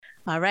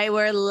All right,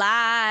 we're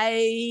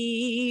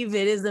live.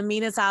 It is the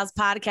Mina's House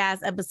Podcast,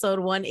 episode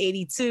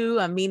 182.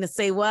 I'm Mina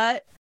Say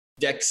What?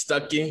 Dex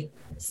Stuckey.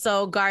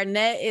 So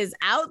Garnett is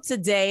out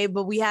today,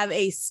 but we have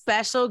a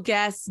special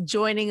guest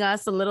joining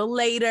us a little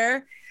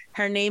later.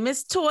 Her name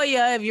is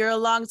Toya. If you're a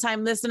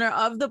longtime listener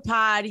of the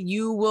pod,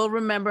 you will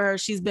remember her.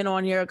 She's been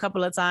on here a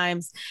couple of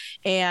times.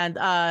 And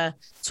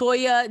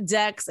Toya,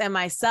 Dex, and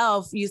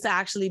myself used to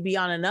actually be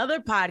on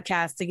another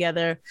podcast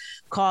together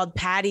called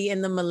Patty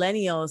and the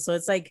Millennials. So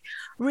it's like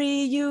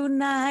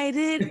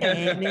reunited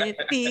and it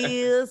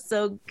feels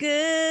so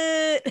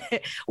good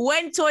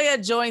when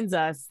Toya joins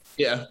us.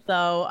 Yeah.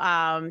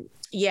 So,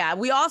 yeah,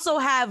 we also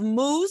have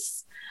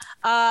Moose,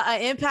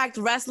 an Impact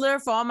wrestler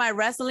for all my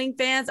wrestling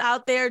fans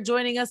out there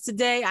joining us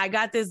today. I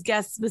got this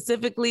guest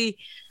specifically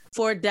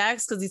for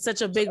Dex because he's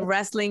such a big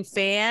wrestling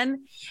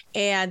fan,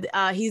 and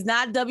he's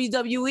not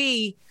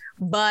WWE,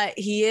 but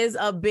he is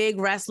a big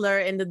wrestler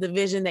in the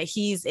division that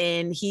he's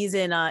in. He's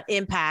in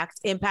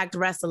Impact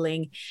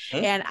Wrestling.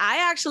 And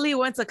I actually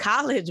went to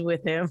college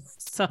with him.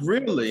 So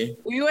really?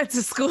 We went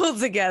to school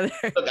together.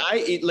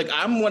 Look,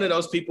 I'm one of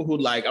those people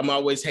who I'm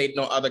always hating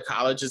on other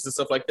colleges and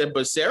stuff like that.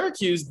 But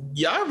Syracuse,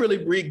 y'all really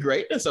breed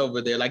greatness over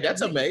there. Like,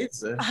 that's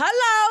amazing.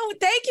 Hello.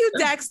 Thank you,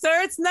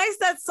 Dexter. It's nice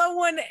that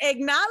someone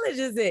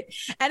acknowledges it.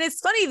 And it's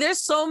funny,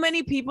 there's so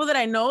many people that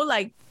I know,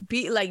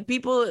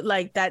 people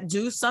like that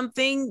do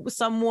something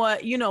somewhat,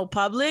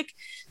 public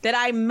that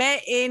I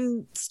met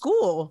in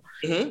school.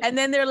 Mm-hmm. And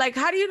then they're like,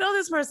 how do you know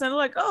this person? I'm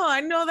like, oh, I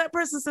know that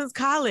person since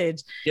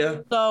college. Yeah.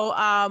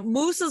 So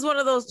Moose is one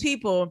of those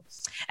people,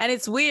 and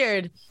it's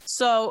weird.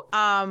 So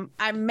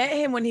I met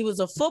him when he was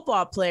a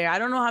football player. I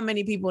don't know how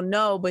many people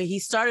know, but he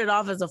started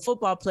off as a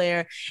football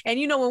player. And,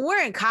 when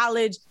we're in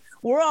college,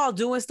 we're all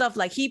doing stuff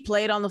like he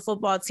played on the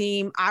football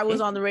team. I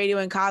was on the radio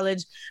in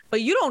college, but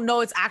you don't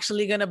know it's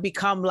actually going to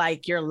become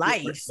like your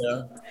life,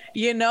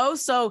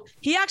 So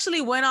he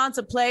actually went on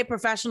to play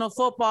professional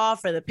football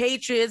for the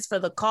Patriots, for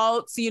the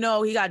Colts. He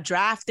got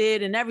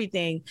drafted and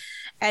everything,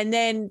 and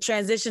then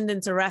transitioned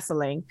into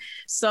wrestling.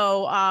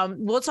 So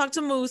we'll talk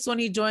to Moose when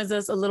he joins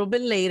us a little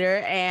bit later,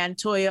 and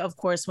Toya, of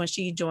course, when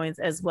she joins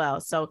as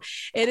well. So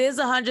it is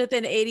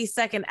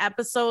 182nd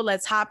episode.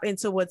 Let's hop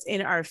into what's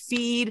in our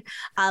feed.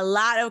 A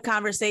lot of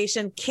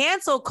conversation,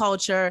 cancel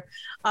culture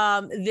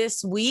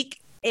this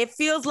week. It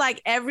feels like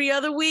every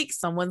other week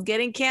someone's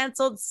getting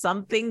canceled,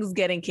 something's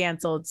getting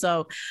canceled.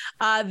 So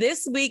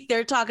this week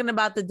they're talking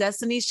about the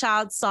Destiny's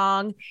Child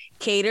song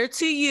Cater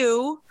to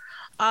You.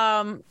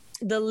 The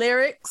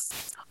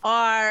lyrics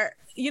are,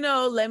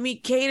 let me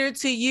cater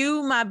to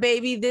you, my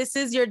baby, this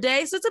is your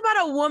day. So it's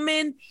about a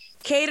woman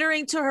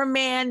catering to her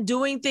man,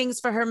 doing things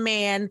for her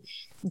man,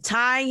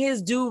 tying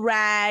his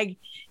do-rag.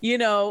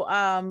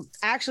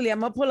 Actually, I'm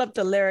gonna pull up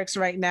the lyrics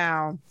right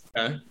now.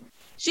 Okay.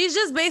 She's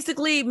just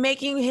basically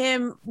making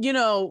him,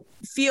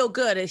 feel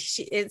good.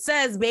 It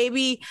says,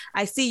 baby,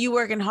 I see you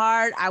working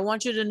hard. I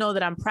want you to know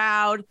that I'm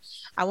proud.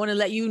 I want to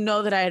let you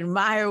know that I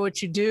admire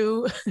what you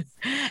do.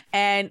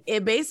 And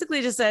it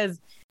basically just says,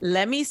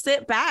 let me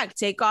sit back,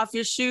 take off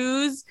your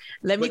shoes.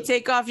 Let me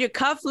take off your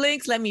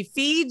cufflinks. Let me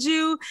feed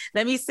you.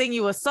 Let me sing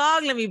you a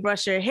song. Let me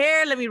brush your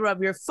hair. Let me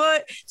rub your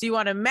foot. Do you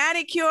want a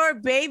manicure?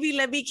 Baby,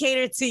 let me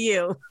cater to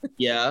you.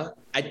 Yeah.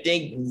 I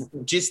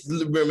think just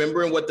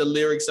remembering what the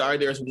lyrics are,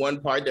 there's one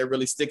part that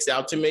really sticks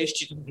out to me.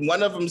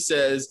 One of them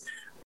says,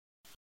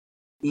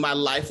 my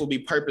life will be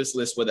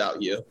purposeless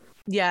without you.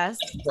 Yes.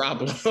 That's the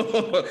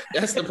problem.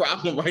 That's the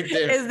problem right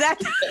there. Is that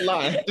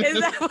line? Is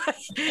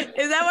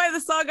that why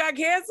the song got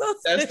canceled?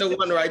 That's the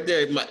one right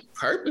there. My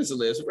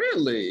purposeless,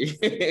 really?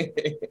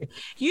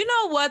 You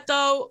know what,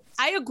 though?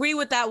 I agree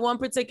with that one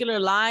particular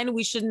line.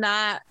 We should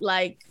not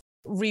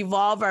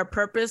revolve our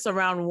purpose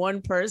around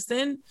one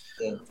person.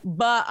 Yeah.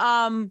 But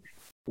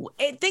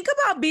think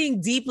about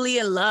being deeply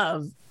in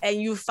love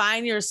and you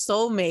find your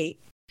soulmate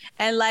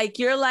and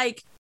you're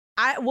like,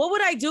 what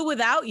would I do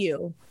without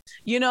you?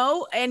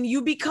 And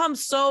you become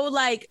so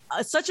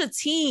such a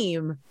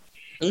team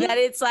that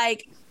it's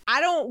like,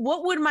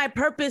 what would my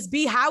purpose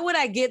be? How would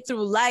I get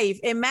through life?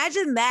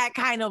 Imagine that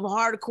kind of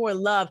hardcore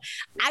love.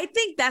 I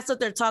think that's what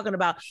they're talking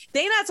about.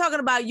 They're not talking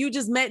about you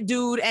just met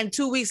dude and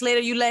 2 weeks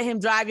later you let him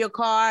drive your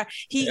car.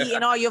 He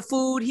eating all your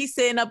food. He's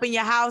sitting up in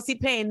your house. He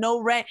paying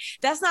no rent.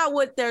 That's not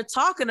what they're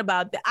talking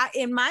about.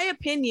 In my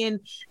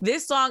opinion,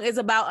 this song is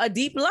about a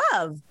deep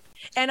love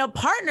and a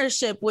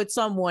partnership with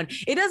someone.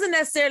 It doesn't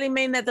necessarily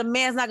mean that the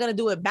man's not going to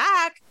do it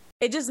back.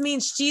 It just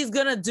means she's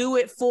going to do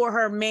it for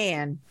her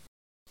man.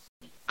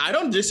 I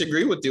don't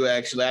disagree with you,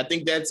 actually. I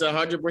think that's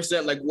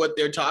 100% what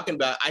they're talking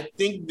about. I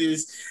think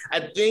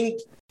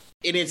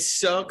it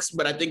sucks,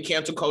 but I think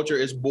cancel culture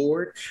is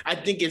bored. I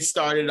think it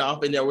started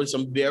off and there were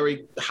some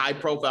very high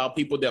profile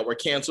people that were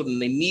canceled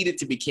and they needed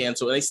to be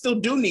canceled and they still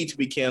do need to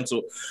be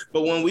canceled.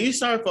 But when we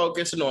start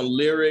focusing on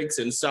lyrics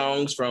and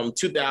songs from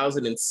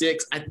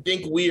 2006, I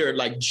think we are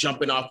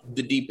jumping off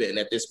the deep end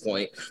at this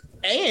point.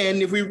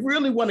 And if we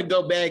really want to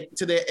go back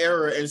to that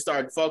era and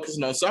start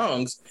focusing on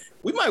songs,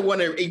 we might want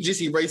to just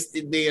erase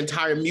the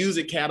entire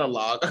music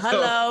catalog.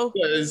 Hello.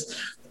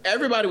 Because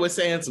Everybody was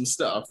saying some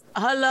stuff.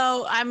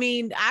 Hello. I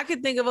mean, I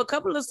could think of a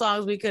couple of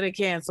songs we could have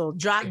canceled.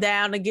 Drop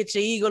down and get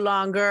your eagle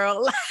on,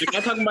 girl. They're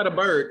not talking about a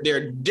bird.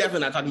 They're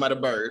definitely not talking about a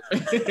bird. I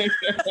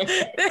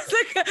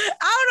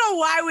don't know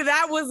why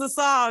that was a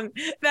song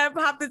that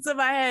popped into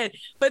my head,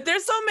 but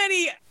there's so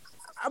many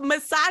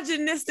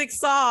misogynistic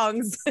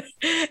songs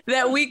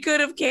that we could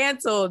have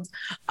canceled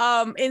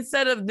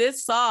instead of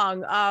this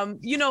song.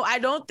 I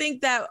don't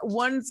think that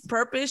one's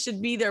purpose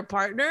should be their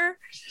partner,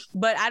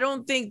 but I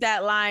don't think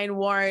that line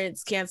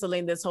warrants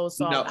canceling this whole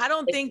song. No. I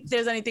don't think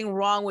there's anything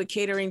wrong with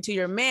catering to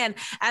your man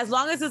as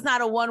long as it's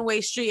not a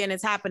one-way street and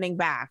it's happening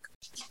back.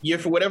 Yeah,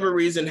 for whatever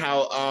reason,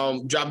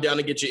 how Drop Down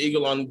and Get Your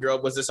Eagle On, Girl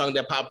was the song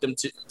that popped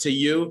to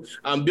you.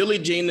 Billie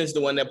Jean is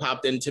the one that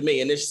popped into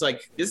me. And it's just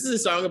like, this is a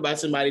song about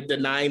somebody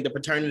denying the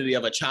paternity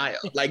of a child.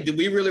 Like, do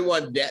we really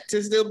want that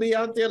to still be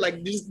out there?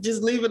 Like,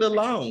 just leave it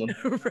alone.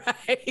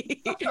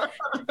 Right.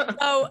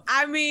 So,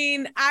 I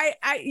mean, I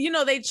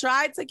they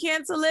tried to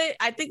cancel it.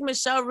 I think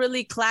Michelle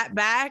really clapped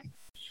back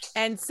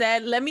and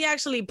said, let me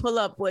actually pull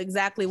up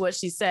exactly what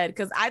she said.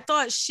 Because I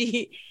thought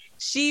she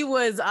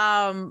was...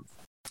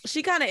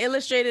 she kind of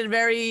illustrated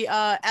very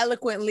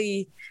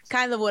eloquently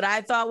kind of what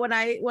I thought when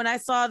I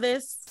saw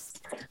this,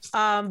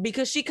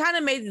 because she kind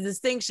of made the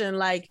distinction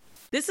like,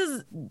 this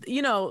is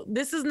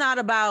not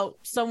about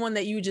someone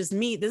that you just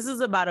meet. This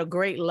is about a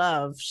great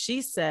love.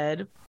 She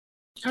said.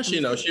 How she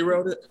know? She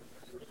wrote it.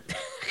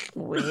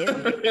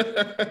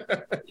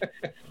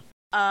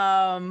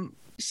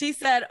 She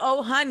said,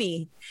 oh,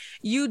 honey,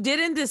 you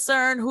didn't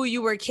discern who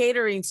you were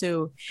catering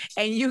to,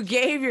 and you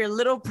gave your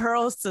little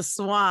pearls to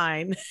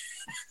swine.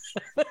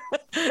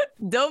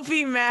 Don't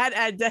be mad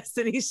at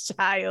Destiny's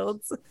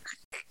Child.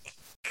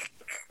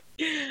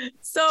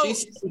 So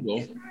she's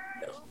single.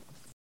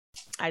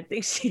 I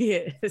think she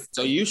is.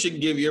 So you should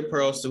give your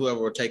pearls to whoever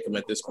will take them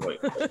at this point.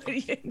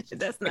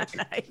 That's not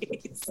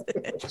nice.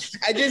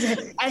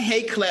 I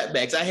hate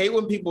clapbacks. I hate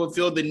when people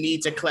feel the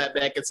need to clap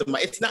back at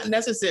somebody. It's not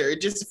necessary.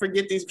 Just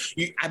forget these.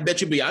 I bet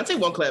you Beyonce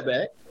won't clap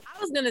back. I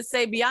was going to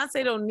say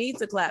Beyonce don't need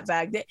to clap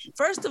back.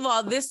 First of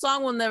all, this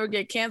song will never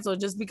get canceled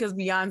just because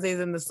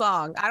Beyonce's in the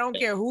song. I don't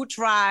care who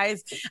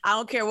tries. I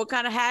don't care what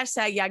kind of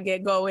hashtag y'all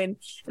get going.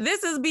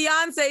 This is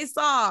Beyonce's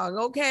song,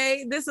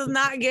 okay? This is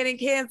not getting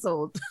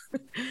canceled.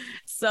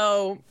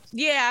 So,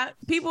 yeah,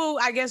 people,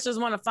 I guess,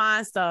 just want to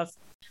find stuff.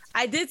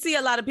 I did see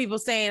a lot of people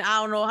saying, I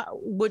don't know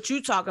what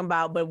you talking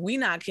about, but we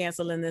not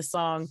canceling this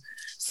song.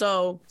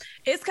 So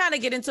it's kind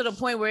of getting to the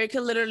point where it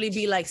could literally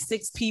be like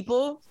 6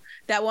 people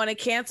that want to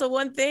cancel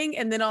one thing,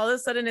 and then all of a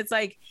sudden it's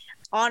like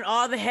on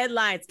all the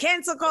headlines,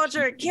 cancel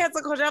culture,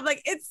 cancel culture. I'm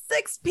like, it's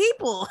 6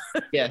 people.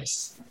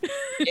 Yes.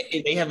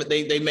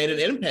 They made an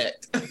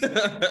impact.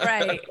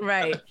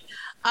 Right.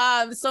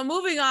 So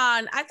moving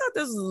on, I thought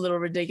this was a little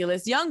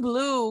ridiculous. Young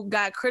Blue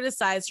got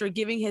criticized for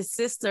giving his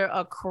sister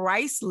a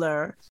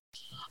Chrysler.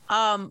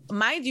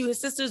 Mind you, his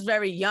sister's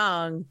very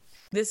young.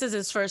 This is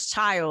his first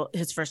child.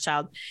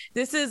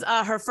 This is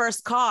her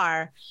first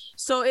car.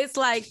 So it's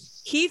like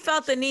he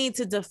felt the need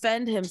to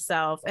defend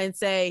himself and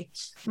say,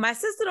 my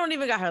sister don't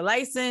even got her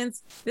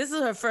license. This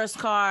is her first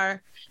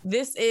car.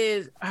 This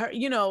is her,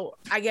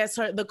 I guess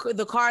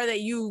the car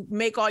that you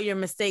make all your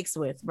mistakes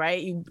with,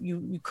 right?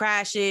 You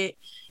crash it,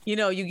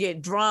 you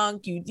get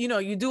drunk,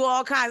 you do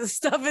all kinds of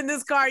stuff in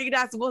this car you're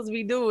not supposed to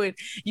be doing.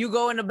 You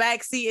go in the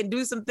back seat and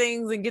do some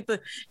things and get the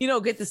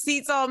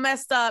seats all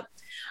messed up.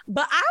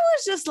 But I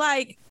was just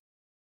like,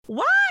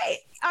 why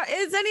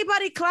is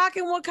anybody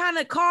clocking what kind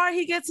of car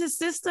he gets his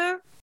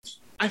sister?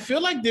 I feel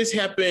like this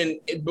happened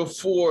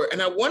before,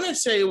 and I want to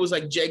say it was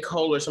like J.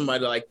 Cole or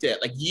somebody like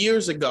that. Like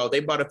years ago, they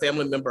bought a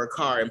family member a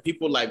car, and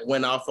people like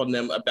went off on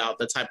them about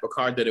the type of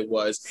car that it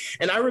was.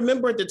 And I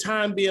remember at the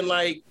time being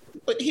like,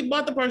 but he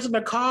bought the person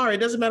a car. It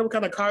doesn't matter what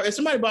kind of car. If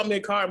somebody bought me a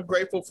car, I'm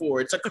grateful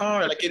for it. It's a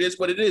car. Like, it is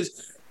what it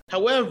is.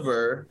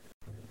 However,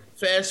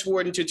 fast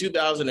forward into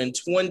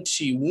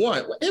 2021.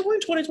 We're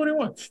in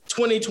 2021.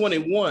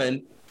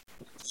 2021.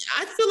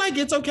 I feel like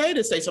it's okay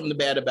to say something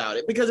bad about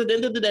it, because at the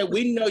end of the day,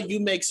 we know you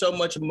make so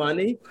much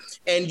money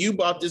and you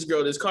bought this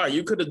girl this car.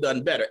 You could have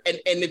done better. And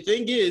the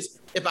thing is,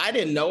 if I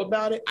didn't know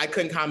about it, I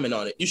couldn't comment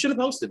on it. You should have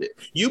posted it.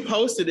 You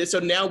posted it, so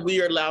now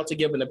we are allowed to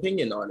give an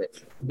opinion on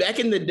it. Back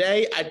in the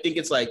day, I think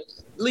it's like,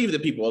 leave the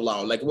people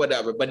alone, like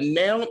whatever. But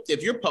now,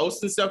 if you're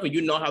posting stuff and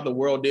you know how the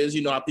world is,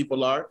 you know how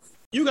people are,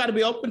 you got to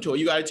be open to it.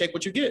 You got to take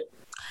what you get.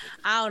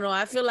 I don't know.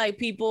 I feel like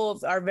people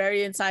are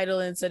very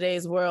entitled in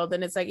today's world.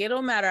 And it's like, it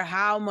don't matter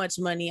how much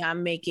money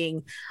I'm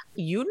making.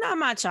 You're not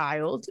my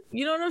child.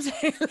 You know what I'm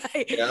saying?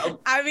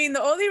 I mean,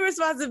 the only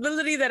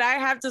responsibility that I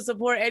have to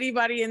support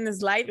anybody in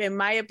this life, in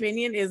my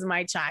opinion, is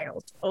my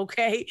child.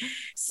 Okay.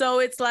 So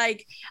it's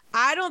like,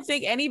 I don't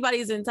think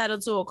anybody's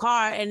entitled to a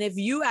car. And if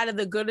you, out of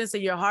the goodness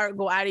of your heart,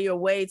 go out of your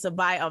way to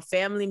buy a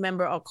family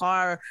member a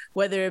car,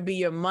 whether it be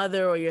your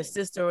mother or your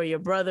sister or your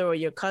brother or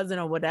your cousin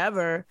or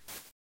whatever,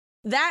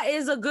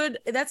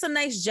 that's a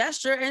nice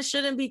gesture and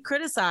shouldn't be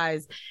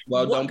criticized.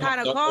 Well, what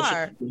kind of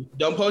car?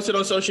 Don't post it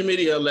on social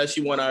media unless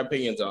you want our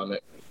opinions on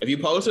it. If you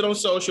post it on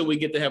social, we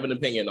get to have an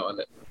opinion on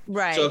it.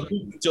 Right. So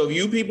if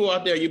you people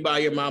out there, you buy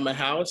your mom a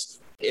house,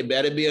 it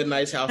better be a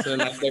nice house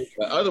and a nice place.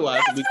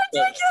 Otherwise, that's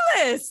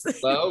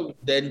ridiculous. Well,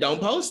 then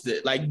don't post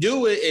it. Like,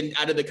 do it and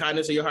out of the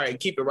kindness of your heart and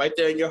keep it right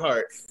there in your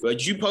heart.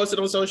 But you post it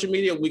on social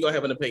media, we're gonna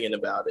have an opinion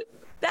about it.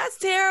 That's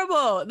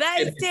terrible. That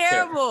is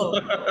terrible.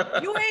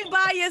 You ain't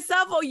buy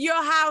yourself or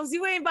your house.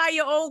 You ain't buy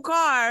your own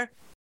car.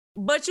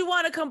 But you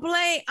want to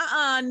complain?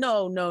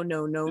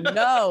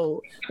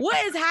 No.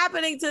 What is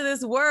happening to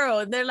this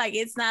world? They're like,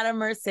 it's not a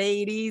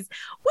Mercedes.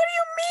 What do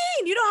you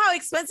mean? You know how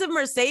expensive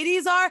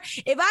Mercedes are?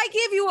 If I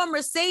give you a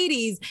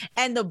Mercedes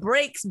and the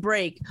brakes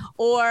break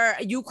or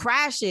you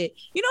crash it,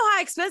 you know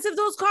how expensive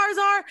those cars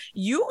are?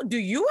 Do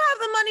you have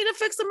the money to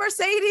fix a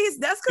Mercedes?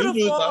 That's going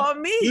to fall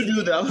on me. You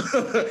do though.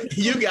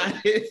 You got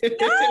it.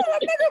 No, I'm not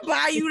going to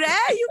buy you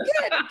that. You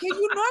can't. Can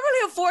you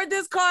normally afford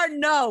this car?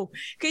 No.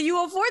 Can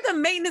you afford the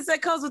maintenance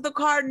that comes with the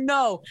car?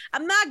 No.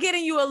 I'm not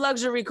getting you a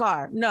luxury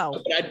car.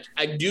 No.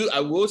 I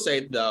will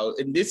say though,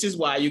 and this is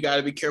why you got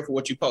to be careful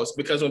what you post,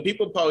 because when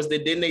people post,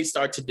 then they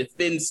start to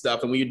defend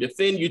stuff, and when you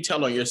defend, you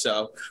tell on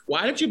yourself.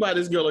 Why did you buy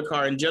this girl a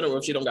car in general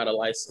if she don't got a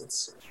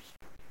license?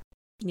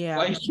 Yeah.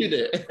 Why you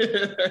did?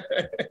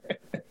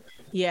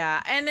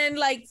 Yeah. And then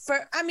I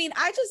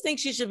just think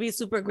she should be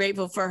super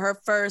grateful for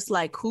her first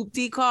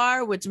hoopty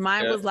car, which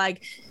mine was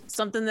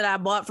something that I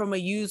bought from a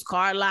used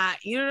car lot.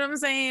 You know what I'm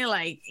saying?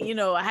 I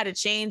had to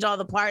change all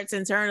the parts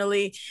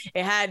internally.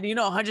 It had,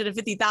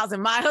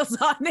 150,000 miles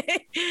on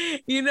it.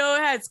 It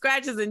had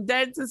scratches and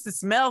dents. It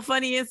smelled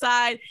funny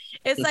inside.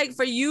 It's like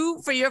for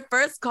your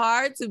first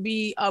car to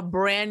be a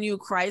brand new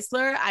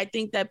Chrysler, I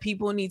think that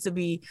people need to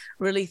be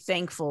really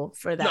thankful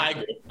for that. No, I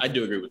agree. I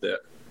do agree with that.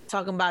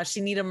 Talking about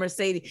she need a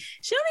Mercedes.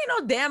 She don't need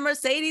no damn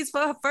Mercedes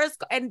for her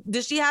first. And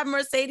does she have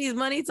Mercedes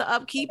money to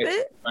upkeep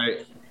it?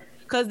 Right.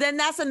 Because then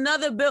that's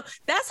another bill.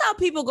 That's how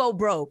people go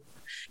broke.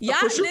 Y'all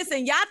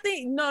listen, y'all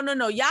think, no.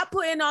 Y'all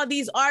put in all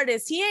these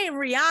artists. He ain't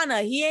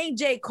Rihanna. He ain't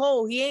J.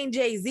 Cole. He ain't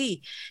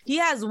Jay-Z. He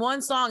has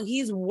one song.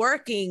 He's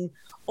working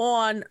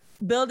on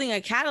building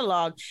a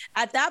catalog.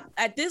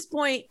 At this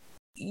point,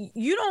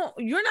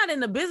 you're not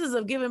in the business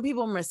of giving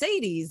people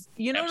Mercedes.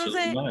 You know Absolutely what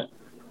I'm saying? Not.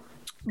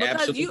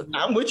 Because Absolutely.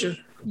 I'm with you.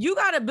 You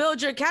got to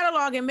build your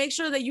catalog and make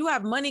sure that you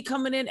have money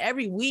coming in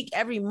every week,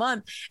 every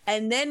month,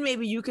 and then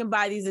maybe you can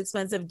buy these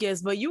expensive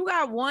gifts. But you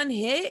got one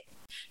hit,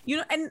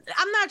 and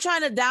I'm not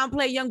trying to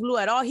downplay Young Blue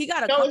at all. He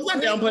got it's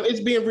not downplay.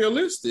 It's being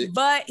realistic.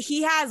 But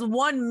he has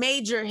one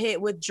major hit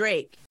with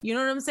Drake. You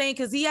know what I'm saying?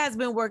 Because he has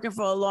been working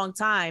for a long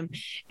time.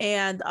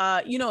 And,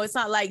 it's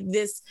not like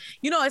this,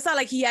 it's not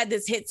like he had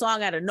this hit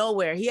song out of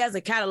nowhere. He has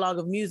a catalog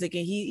of music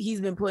and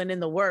he's been putting in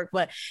the work.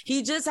 But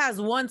he just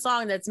has one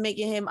song that's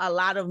making him a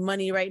lot of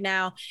money right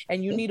now.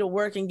 And you need to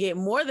work and get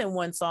more than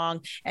one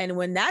song. And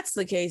when that's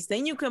the case,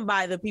 then you can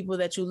buy the people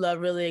that you love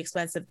really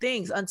expensive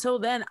things. Until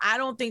then, I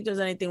don't think there's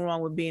anything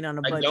wrong with being on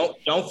a budget.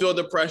 Don't feel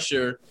the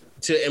pressure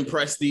to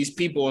impress these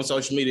people on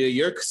social media.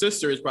 Your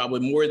sister is probably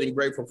more than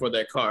grateful for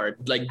that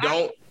card.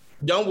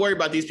 Don't worry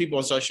about these people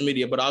on social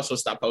media, but also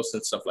stop posting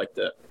stuff like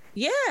that.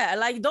 Yeah,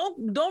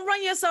 don't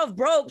run yourself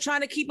broke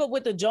trying to keep up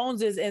with the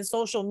Joneses in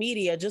social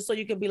media just so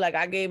you can be like,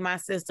 I gave my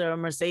sister a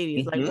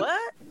Mercedes. Mm-hmm.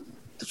 Like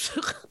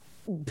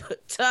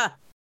what?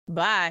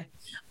 Bye.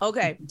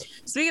 Okay.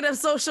 Speaking of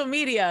social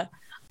media,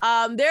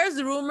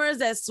 there's rumors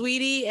that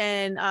Sweetie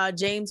and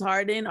James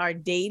Harden are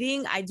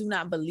dating. I do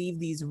not believe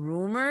these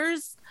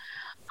rumors.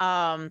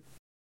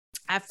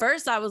 At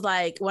first, I was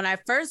like, when I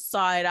first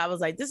saw it, I was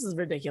like, this is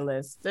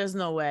ridiculous. There's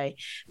no way.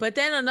 But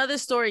then another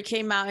story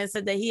came out and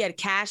said that he had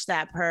cashed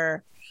app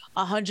her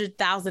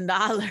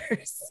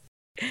 $100,000.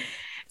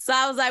 So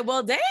I was like,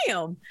 well,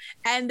 damn.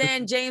 And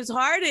then James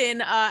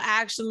Harden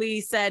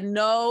actually said,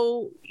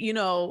 no,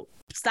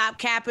 stop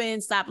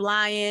capping, stop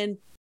lying,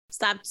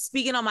 stop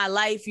speaking on my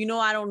life.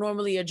 I don't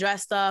normally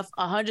address stuff.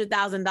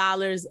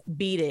 $100,000,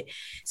 beat it.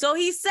 So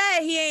he said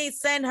he ain't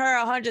send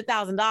her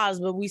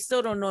 $100,000, but we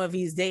still don't know if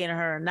he's dating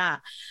her or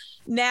not.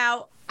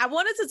 Now, I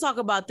wanted to talk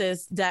about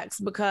this,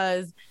 Dex,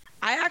 because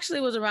I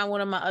actually was around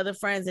one of my other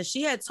friends and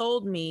she had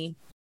told me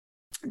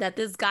that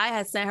this guy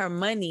had sent her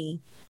money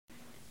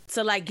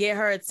to get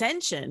her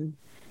attention.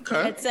 Okay.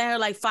 Had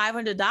sent her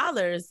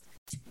 $500.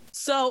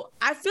 So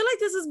I feel like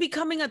this is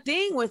becoming a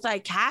thing with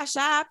Cash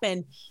App.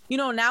 And,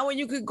 now when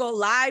you could go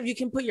live, you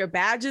can put your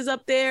badges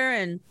up there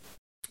and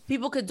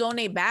people could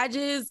donate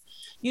badges,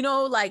 we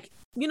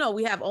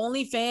have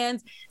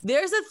OnlyFans.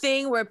 There's a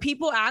thing where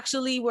people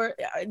actually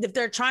if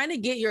they're trying to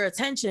get your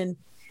attention,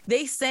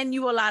 they send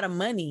you a lot of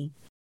money.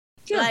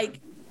 Yeah.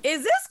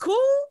 Is this cool?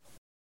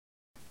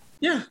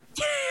 Yeah.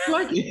 I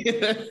like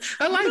it.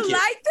 I like it. You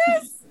like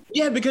this?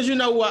 Yeah, because you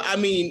know what? I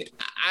mean,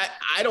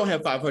 I don't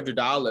have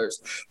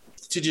 $500.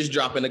 to just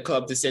drop in a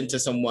club to send to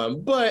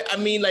someone. But I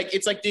mean, like,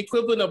 it's like the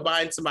equivalent of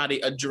buying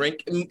somebody a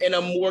drink in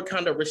a more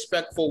kind of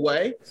respectful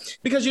way.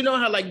 Because you know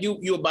how like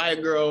you'll buy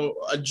a girl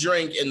a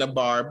drink in the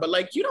bar, but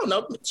like, you don't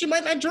know, she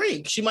might not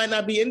drink. She might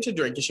not be into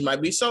drinking. She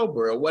might be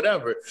sober or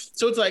whatever.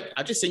 So it's like,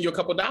 I just send you a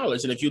couple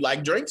dollars. And if you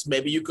like drinks,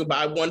 maybe you could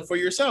buy one for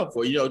yourself,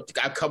 or, you know,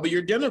 I cover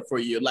your dinner for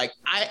you. Like,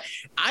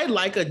 I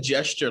like a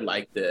gesture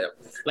like that.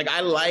 Like,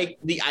 I like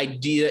the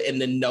idea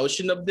and the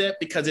notion of that,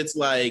 because it's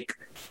like,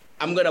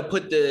 I'm going to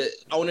put the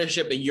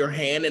ownership in your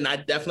hand. And I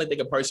definitely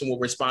think a person will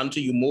respond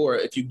to you more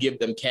if you give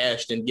them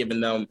cash than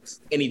giving them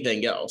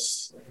anything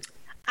else.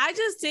 I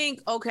just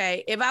think,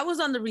 okay, if I was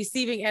on the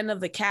receiving end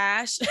of the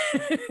cash,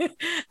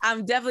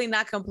 I'm definitely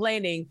not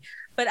complaining.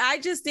 But I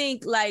just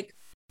think, like,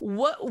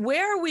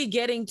 where are we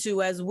getting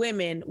to as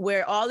women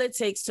where all it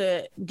takes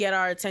to get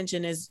our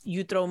attention is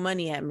you throw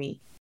money at me?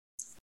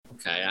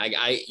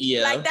 Okay,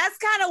 yeah. Like, that's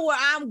kind of where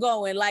I'm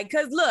going. Like,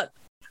 because look,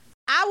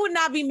 I would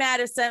not be mad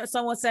if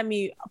someone sent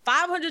me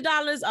 $500,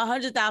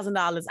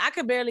 $100,000. I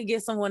could barely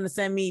get someone to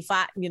send me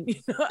five. You know?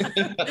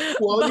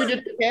 Well, you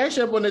did the cash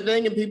up on the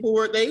thing, and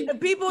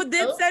people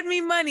did send me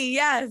money,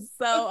 yes.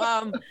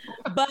 So,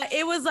 but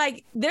it was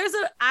like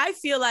I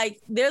feel like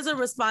there's a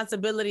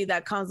responsibility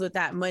that comes with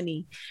that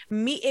money.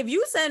 If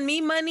you send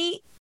me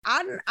money,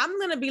 I'm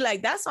gonna be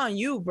like, that's on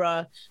you,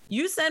 bruh.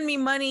 You send me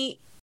money,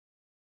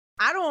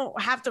 I don't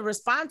have to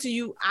respond to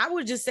you. I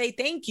would just say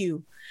thank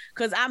you,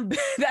 because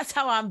that's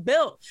how I'm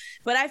built.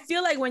 But I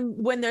feel like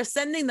when they're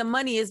sending the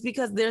money, it's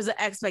because there's an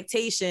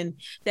expectation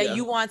that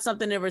you want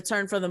something in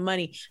return for the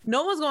money.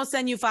 No one's gonna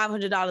send you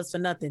 $500 for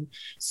nothing.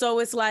 So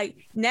it's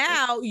like,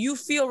 now you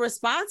feel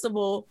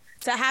responsible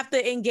to have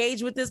to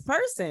engage with this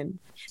person.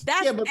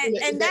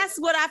 That's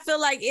what I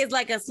feel like is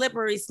like a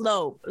slippery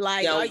slope.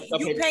 Like, are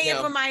you paying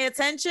for my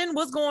attention?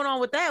 What's going on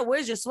with that?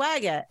 Where's your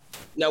swag at?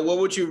 Now, what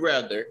would you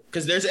rather?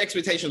 Because there's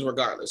expectations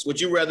regardless. Would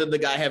you rather the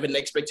guy have an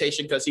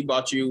expectation because he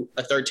bought you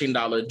a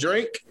 $13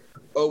 drink?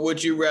 Or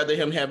would you rather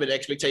him have an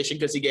expectation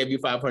because he gave you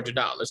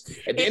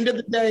 $500? At the end of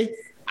the day,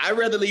 I'd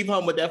rather leave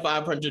home with that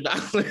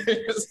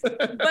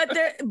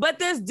 $500. but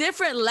there's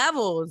different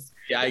levels.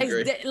 Yeah, I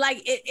agree.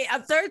 Like a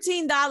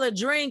 $13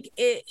 drink,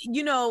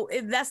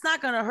 that's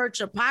not going to hurt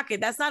your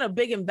pocket. That's not a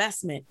big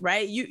investment,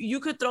 right? You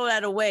could throw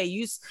that away.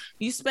 You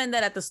spend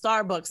that at the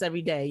Starbucks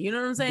every day. You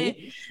know what I'm saying?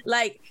 Mm-hmm.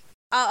 Like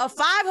a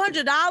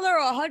 $500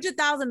 or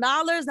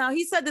 $100,000. Now,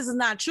 he said this is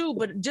not true,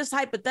 but just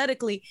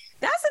hypothetically,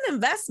 that's an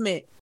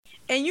investment.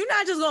 And you're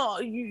not just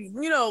gonna,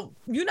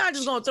 you're not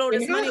just gonna throw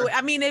this money away.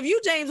 I mean, if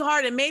you James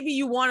Harden, maybe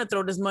you want to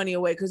throw this money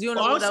away because you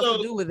don't know what else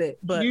to do with it.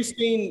 But you've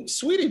seen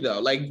Sweetie though,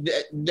 like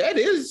that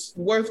is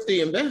worth the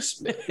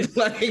investment.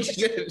 Like,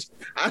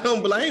 I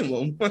don't blame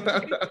him.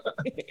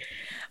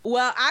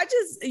 Well, I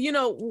just,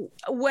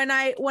 when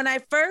I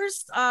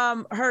first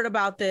heard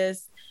about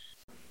this,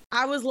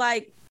 I was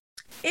like,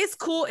 it's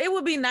cool. It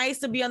would be nice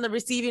to be on the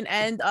receiving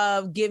end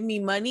of give me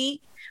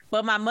money,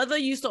 but my mother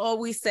used to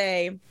always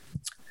say,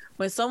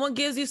 when someone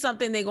gives you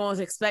something, they're going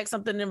to expect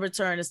something in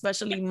return,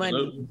 especially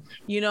money,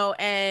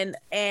 and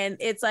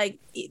it's like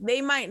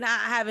they might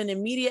not have an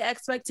immediate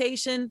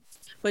expectation,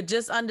 but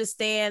just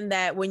understand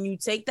that when you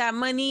take that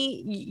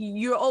money,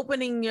 you're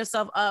opening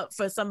yourself up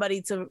for somebody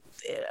to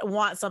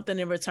want something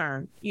in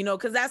return,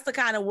 because that's the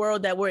kind of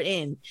world that we're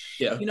in.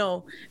 Yeah.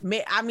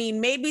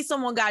 Maybe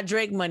someone got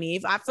Drake money.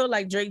 If I feel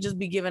like Drake just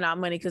be giving out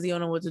money because he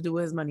don't know what to do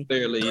with his money.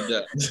 Clearly he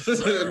does.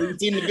 We've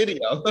seen the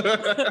video.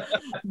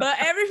 But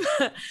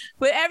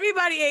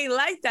everybody ain't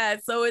like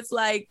that. So it's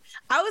like,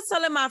 I was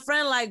telling my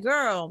friend, like,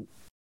 girl,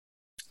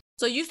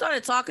 so you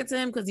started talking to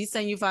him because he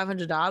sent you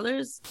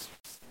 $500?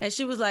 And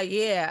she was like,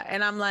 yeah.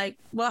 And I'm like,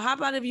 well, how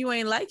about if you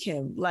ain't like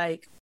him?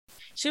 Like,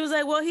 she was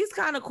like, well, he's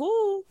kind of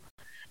cool.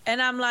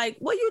 And I'm like,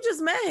 well, you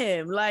just met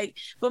him. Like,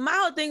 but my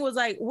whole thing was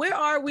like, where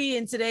are we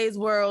in today's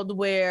world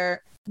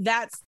where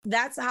that's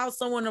how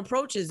someone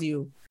approaches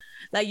you?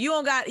 Like, you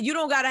don't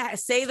got to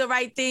say the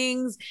right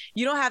things.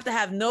 You don't have to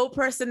have no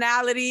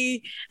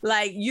personality.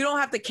 Like, you don't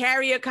have to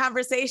carry a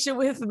conversation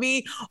with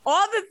me.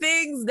 All the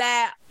things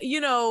that,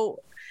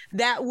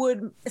 that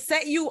would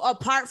set you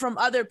apart from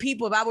other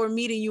people if I were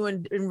meeting you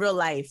in real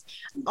life.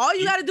 All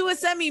you got to do is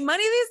send me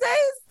money these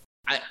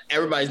days?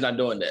 Everybody's not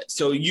doing that.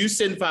 So you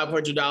send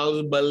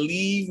 $500,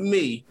 believe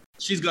me,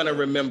 she's going to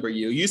remember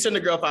you. You send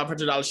a girl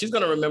 $500, she's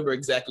going to remember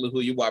exactly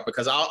who you are,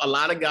 because a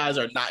lot of guys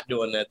are not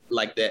doing that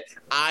like that.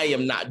 I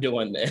am not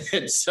doing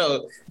that.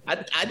 So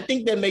I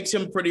think that makes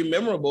him pretty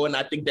memorable, and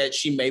I think that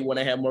she may want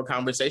to have more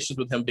conversations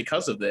with him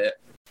because of that.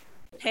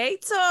 Hey,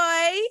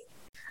 Toy.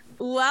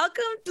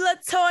 Welcome,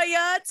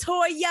 Toya,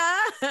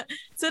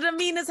 to the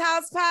Mina's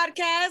House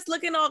podcast,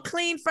 looking all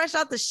clean, fresh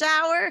out the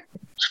shower.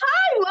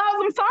 Hi,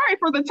 love. I'm sorry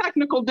for the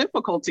technical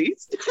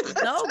difficulties.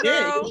 No,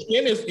 girl.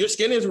 Your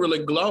skin is really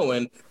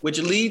glowing,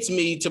 which leads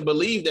me to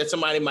believe that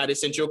somebody might have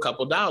sent you a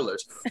couple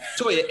dollars.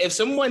 Toya,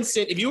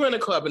 if you were in a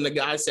club and the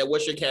guy said,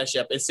 what's your cash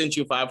app, and sent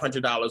you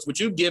 $500, would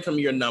you give him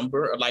your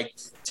number or like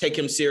take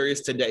him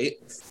serious to date?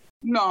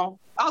 No,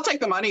 I'll take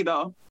the money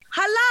though.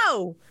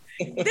 Hello.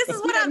 This is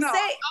what I'm saying.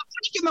 I'm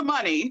taking the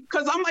money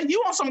because I'm like,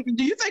 you want some?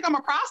 Do you think I'm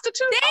a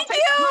prostitute? Thank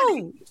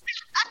you.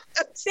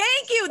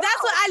 Thank you.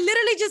 That's what I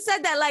literally just said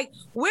that. Like,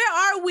 where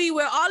are we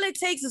where all it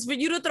takes is for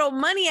you to throw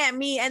money at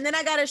me and then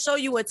I got to show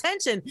you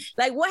attention?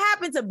 Like, what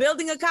happened to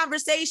building a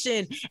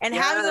conversation and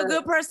having a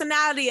good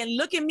personality and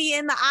looking me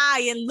in the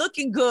eye and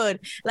looking good?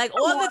 Like,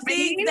 all the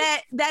things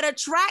that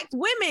attract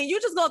women. You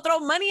just gonna throw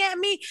money at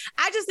me?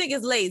 I just think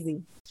it's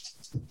lazy.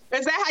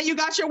 Is that how you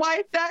got your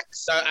wife,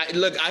 Dex?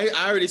 I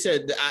already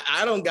said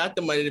I don't got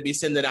the money to be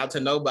sending out to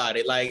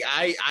nobody. Like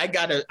I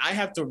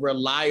have to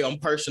rely on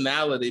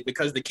personality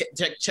because the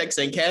checks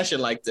ain't cashing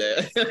like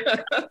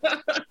that.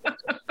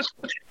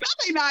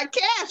 They not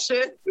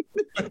cashing.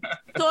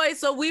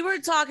 So we were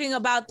talking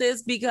about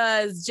this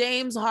because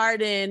James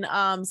Harden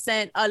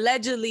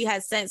allegedly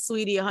has sent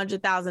Sweetie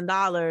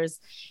 $100,000.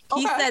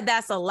 He said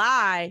that's a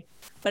lie,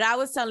 but I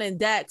was telling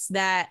Dex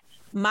that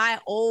my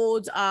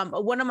old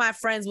one of my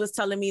friends was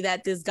telling me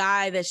that this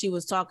guy that she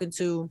was talking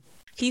to,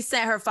 he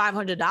sent her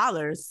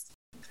 $500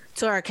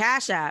 to her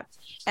Cash App,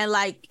 and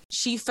like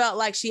she felt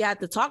like she had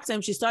to talk to him.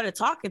 She started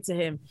talking to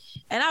him,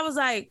 and I was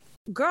like,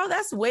 girl,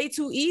 that's way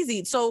too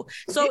easy. So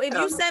if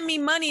you send me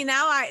money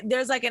now,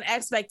 there's like an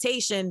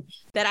expectation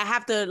that I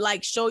have to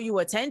like show you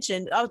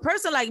attention. A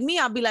person like me,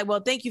 I'll be like, well,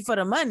 thank you for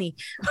the money.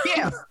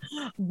 Yeah.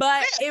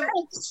 but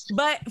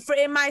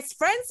in my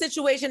friend's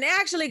situation, it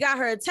actually got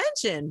her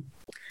attention.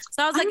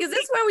 So I was like, is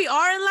this where we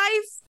are in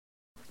life?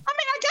 I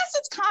mean, I guess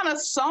it's kind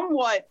of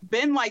somewhat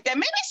been like that.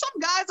 Maybe some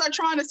guys are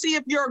trying to see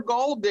if you're a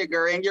gold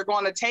digger and you're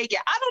going to take it.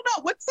 I don't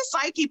know. What's the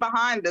psyche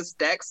behind this,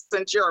 Dex,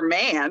 since you're a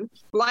man?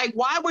 Like,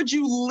 why would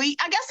you lead?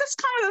 I guess it's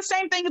kind of the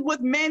same thing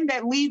with men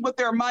that lead with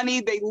their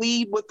money. They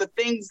lead with the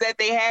things that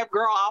they have.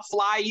 Girl, I'll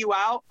fly you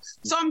out.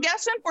 So I'm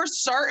guessing for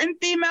certain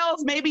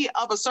females, maybe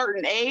of a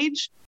certain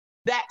age,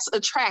 that's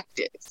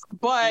attractive.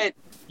 But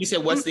you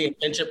said, what's the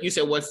intention? You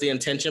said, what's the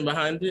intention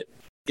behind it?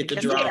 Get the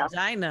draws.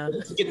 Vagina.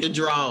 Get the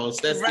draws.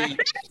 That's right.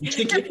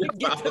 Get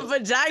the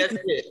vagina.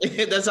 That's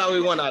it. That's all we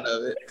want out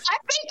of it. I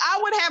think I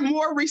would have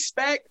more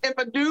respect if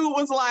a dude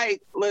was like,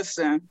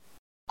 listen,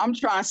 I'm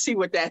trying to see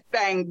what that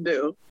thing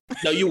do.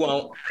 No, you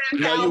won't.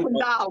 No,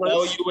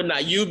 you would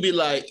not. You'd be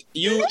like,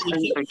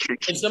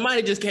 if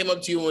somebody just came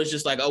up to you and was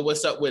just like, oh,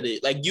 what's up with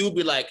it? Like, you'd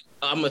be like,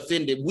 I'm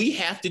offended. We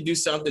have to do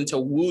something to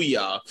woo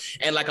y'all.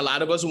 And like a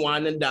lot of us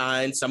wine and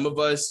dine. Some of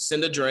us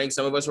send a drink.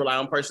 Some of us rely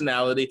on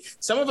personality.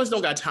 Some of us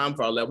don't got time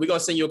for all that. We're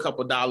going to send you a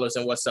couple dollars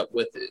and what's up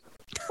with it.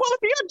 Well,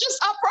 if you're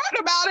just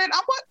upfront about it,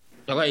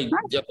 Okay.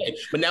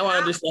 But now I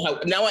understand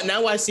how.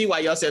 Now I see why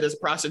y'all said it's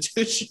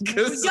prostitution.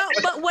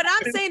 But what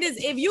I'm saying is,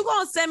 if you're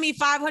gonna send me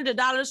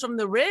 $500 from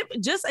the rip,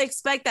 just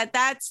expect that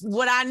that's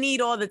what I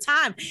need all the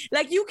time.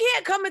 Like, you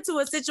can't come into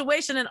a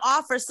situation and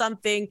offer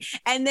something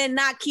and then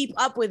not keep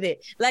up with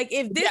it. Like,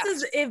 if this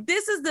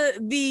is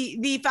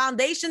the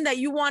foundation that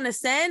you want to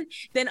send,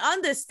 then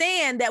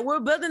understand that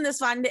we're building this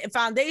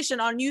foundation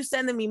on you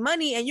sending me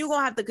money, and you're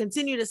gonna have to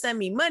continue to send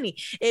me money.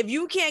 If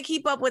you can't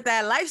keep up with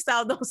that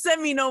lifestyle, don't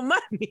send me no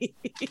money.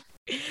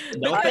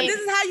 Because this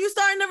is how you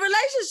start in a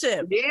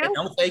relationship. Yeah.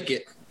 Don't fake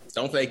it.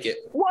 Don't fake it.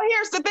 Well,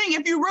 here's the thing.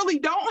 If you really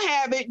don't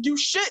have it, you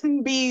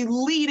shouldn't be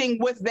leading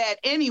with that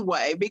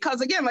anyway. Because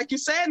again, like you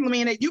said,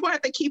 Lamina, you're going to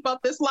have to keep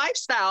up this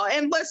lifestyle.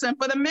 And listen,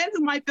 for the men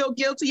who might feel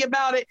guilty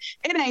about it,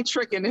 it ain't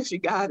tricking if you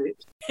got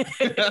it.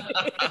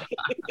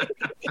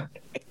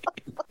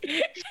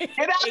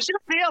 Get out your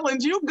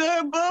feelings. You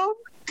good, boo?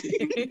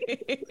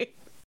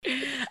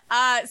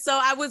 So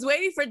I was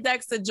waiting for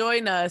Dex to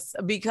join us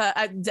because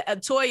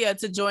Toya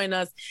to join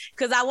us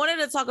because I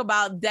wanted to talk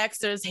about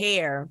Dexter's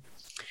hair.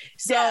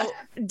 So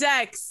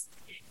Dex,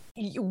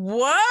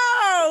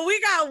 whoa, we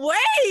got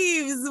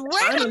waves.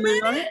 Wait a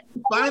minute. Right?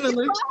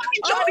 Finally.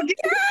 Okay.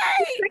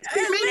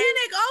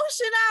 Atlantic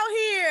Ocean out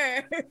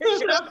here.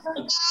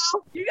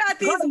 You got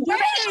these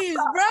waves,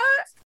 bro.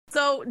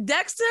 So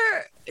Dexter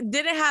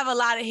didn't have a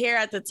lot of hair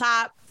at the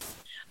top.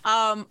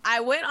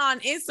 I went on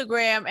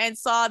Instagram and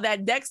saw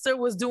that Dexter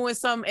was doing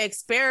some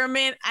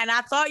experiment, and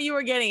I thought you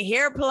were getting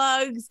hair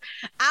plugs.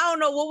 I don't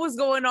know what was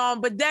going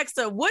on, but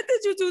Dexter, what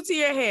did you do to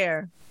your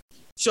hair?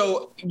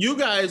 So you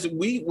guys,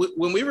 we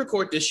when we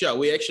record this show,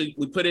 we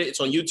put it. It's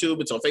on YouTube.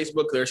 It's on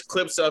Facebook. There's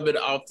clips of it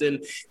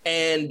often,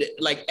 and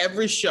like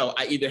every show,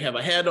 I either have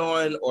a head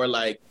on or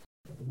like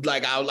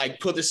I'll like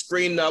put the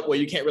screen up where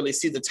you can't really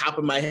see the top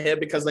of my head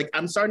because like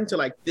I'm starting to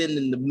like thin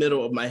in the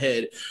middle of my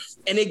head.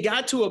 And it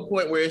got to a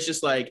point where it's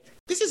just like,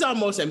 this is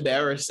almost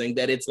embarrassing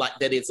that it's like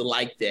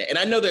that. And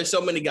I know there's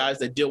so many guys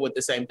that deal with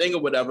the same thing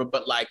or whatever,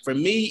 but like for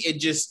me, it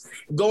just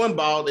going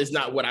bald is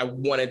not what I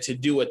wanted to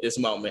do at this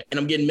moment. And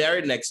I'm getting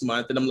married next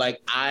month. And I'm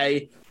like,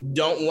 I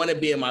don't want to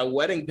be in my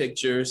wedding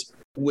pictures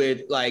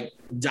with like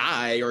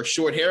dye or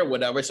short hair or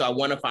whatever. So I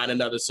want to find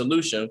another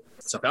solution.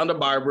 So I found a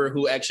barber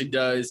who actually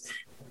does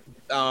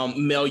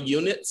male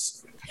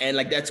units. And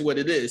like that's what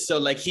it is. So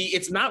like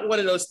it's not one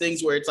of those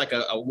things where it's like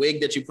a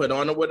wig that you put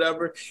on or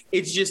whatever.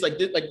 It's just like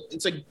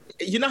it's like,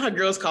 you know how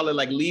girls call it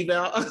like leave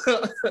out?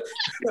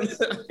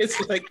 It's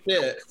like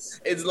that.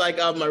 It's like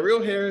my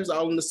real hair is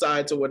all on the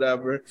sides or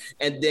whatever,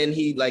 and then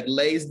he like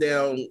lays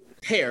down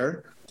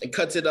hair and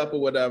cuts it up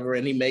or whatever,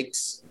 and he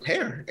makes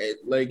hair.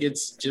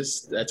 It's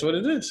just, that's what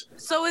it is.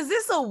 So is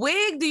this a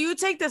wig? Do you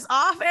take this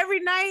off every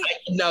night?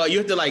 No, you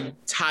have to like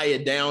tie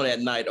it down at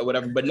night or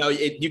whatever. But no,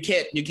 you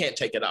can't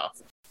take it off.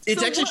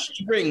 It's actually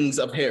strings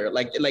of hair.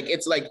 Like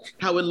it's like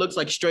how it looks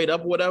like straight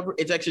up, whatever.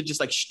 It's actually just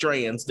like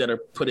strands that are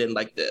put in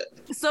like that.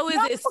 So is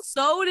it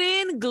sewed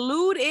in,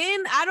 glued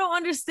in? I don't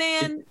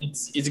understand.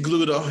 It's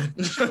glued on,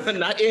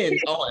 not in,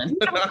 on. You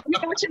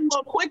got your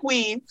little quick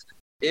weave.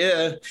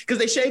 Yeah, because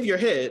they shave your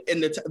head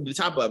and the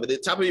top of it. The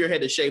top of your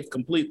head is shaved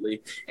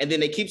completely, and then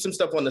they keep some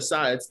stuff on the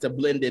sides to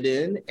blend it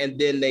in, and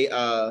then they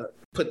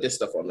put this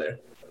stuff on there.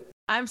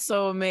 I'm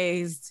so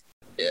amazed.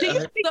 Yeah. Do you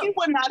think you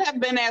would not have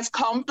been as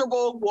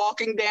comfortable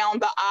walking down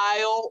the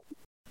aisle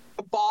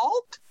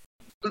bald?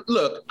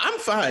 Look, I'm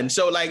fine.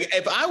 So like,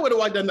 if I would have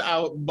walked down the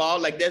aisle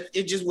bald like that,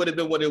 it just would have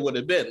been what it would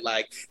have been.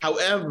 Like,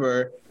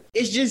 however,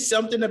 it's just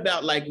something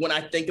about like when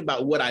I think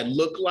about what I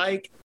look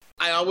like,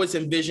 I always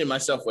envision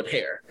myself with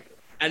hair.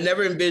 I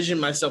never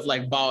envisioned myself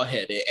like bald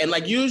headed. And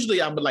like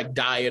usually I would like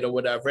dye it or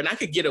whatever, and I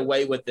could get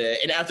away with it.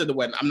 And after the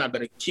wedding, I'm not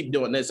gonna keep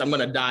doing this. I'm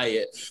gonna dye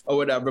it or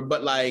whatever.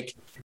 But like,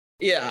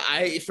 yeah,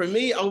 for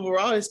me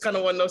overall, it's kind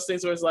of one of those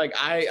things where it's like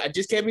I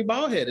just can't be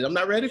bald headed. I'm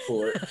not ready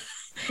for it.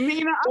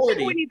 Nina, I think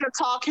we need to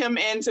talk him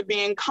into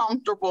being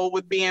comfortable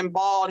with being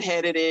bald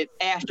headed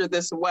after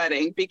this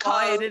wedding,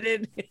 because I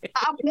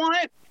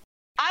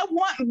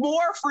want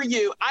more for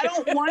you. I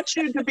don't want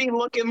you to be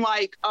looking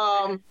like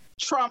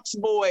Trump's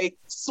boy,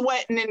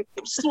 sweating and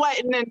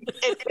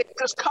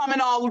just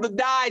coming all of the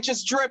dye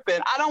just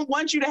dripping. I don't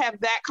want you to have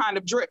that kind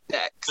of drip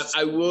decks.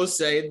 I will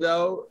say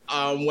though,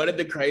 one of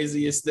the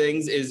craziest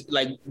things is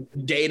like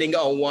dating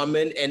a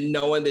woman and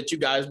knowing that you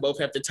guys both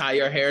have to tie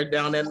your hair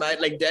down at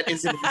night. Like that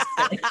is an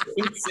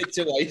insane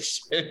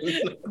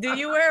situation. Do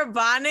you wear a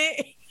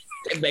bonnet?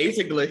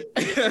 Basically.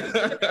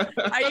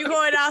 Are you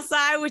going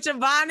outside with your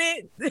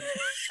bonnet? This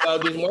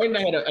morning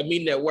I had a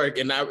meeting at work,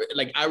 and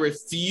I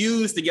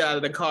refuse to get out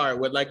of the car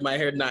with like my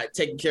hair not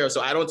taken care of. So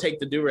I don't take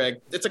the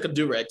do-rag. It's like a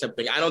do-rag type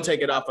thing. I don't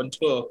take it off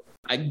until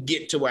I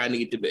get to where I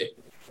need to be.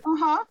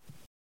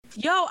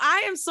 Yo,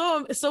 I am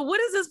so what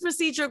is this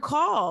procedure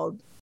called?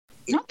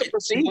 Not the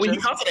procedure. Well, he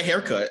calls it a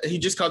haircut. He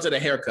just calls it a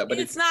haircut, but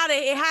it's not.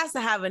 It has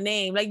to have a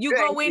name. Like you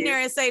go in there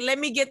and say, "Let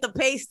me get the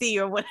pasty"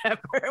 or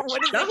whatever.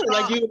 What is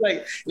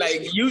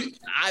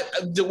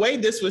it? The way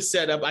this was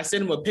set up, I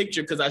sent him a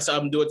picture because I saw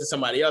him do it to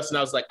somebody else, and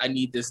I was like, "I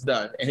need this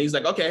done." And he's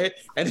like, "Okay."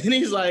 And then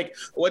he's like,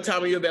 "What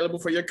time are you available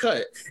for your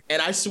cut?"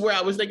 And I swear,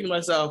 I was thinking to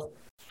myself,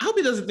 I hope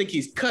he doesn't think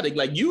he's cutting.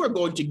 Like, you are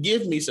going to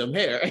give me some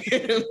hair.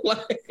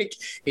 Like,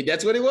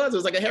 that's what it was. It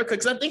was like a haircut.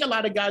 Because I think a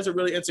lot of guys are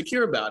really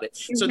insecure about it.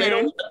 So they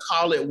don't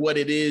call it what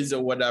it is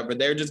or whatever.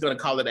 They're just going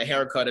to call it a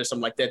haircut or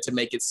something like that to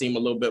make it seem a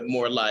little bit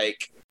more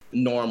like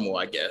normal,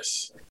 I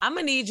guess. I'm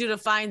going to need you to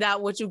find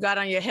out what you got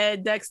on your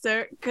head,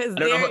 Dexter. Because I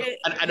don't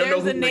know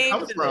who it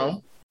comes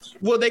from.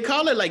 Well, they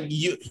call it like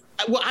you.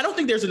 Well, I don't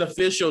think there's an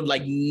official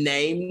like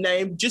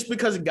name just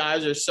because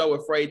guys are so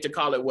afraid to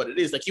call it what it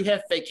is. Like you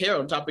have fake hair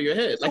on top of your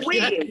head. Like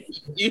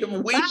you have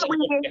weed.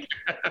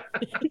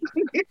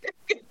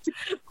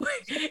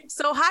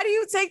 So how do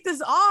you take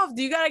this off?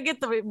 Do you gotta get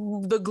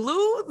the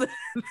glue?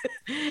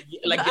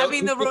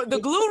 The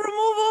glue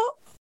removal.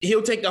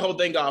 He'll take the whole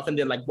thing off and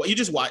then like you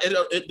just wash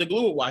it. The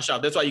glue will wash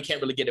off. That's why you can't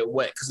really get it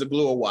wet because the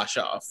glue will wash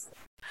off.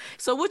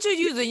 So what you're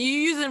using? You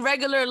using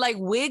regular like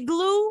wig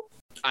glue?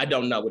 I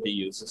don't know what he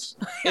uses.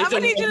 I'm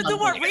gonna need you to do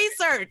more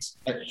research.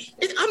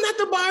 I'm not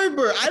the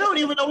barber. I don't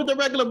even know what the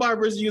regular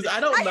barbers use. I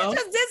don't know. You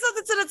just did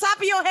something to the top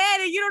of your head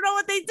and you don't know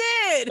what they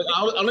did.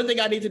 The only thing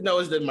I need to know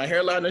is that my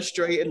hairline is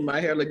straight and my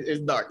hair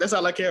is dark. That's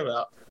all I care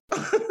about.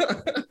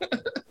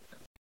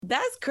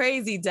 That's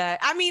crazy, Dad.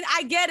 I mean,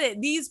 I get it.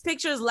 These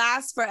pictures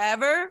last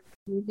forever.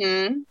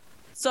 Mm-hmm.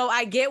 So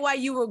I get why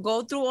you would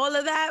go through all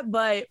of that,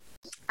 but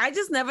I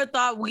just never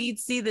thought we'd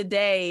see the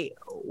day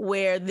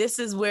where this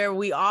is where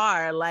we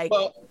are. Like,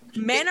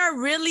 men are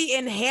really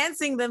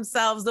enhancing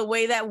themselves the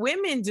way that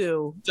women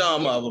do.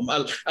 Some of them.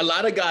 A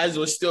lot of guys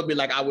will still be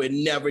like, I would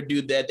never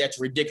do that. That's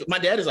ridiculous. My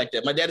dad is like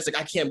that. My dad is like,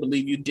 I can't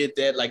believe you did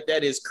that. Like,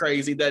 that is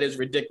crazy. That is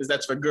ridiculous.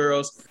 That's for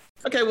girls.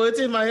 Okay, well, it's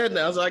in my head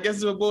now, so I guess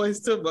it's for boys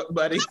too,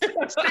 buddy.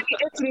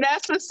 It's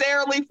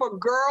necessarily for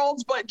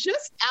girls, but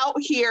just out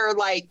here,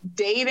 like,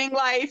 dating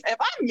life, if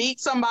I meet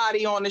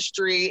somebody on the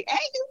street, hey,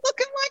 you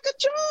looking like a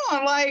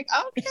John, like,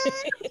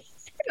 okay,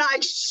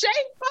 nice shape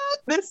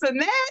up, this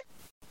and that.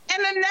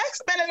 And the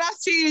next minute I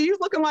see you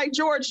looking like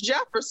George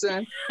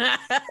Jefferson.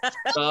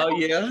 Oh,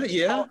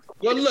 yeah.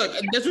 Well, look,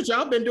 that's what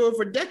y'all been doing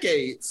for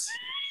decades.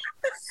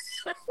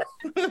 I'm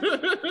gonna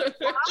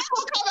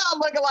come out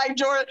looking like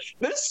Jordan.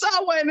 This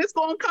sewing is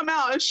gonna come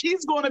out and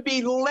she's gonna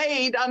be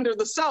laid under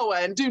the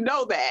sewing. Do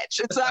know that.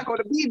 It's not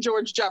gonna be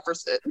George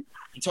Jefferson.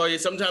 I told you,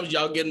 sometimes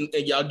y'all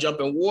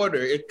jump in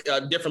water,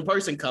 a different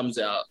person comes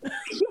out.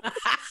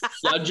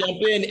 Y'all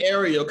jump in,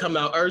 Ariel, come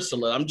out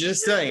Ursula. I'm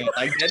just saying,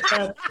 like that's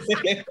how.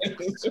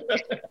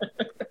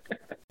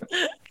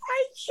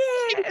 I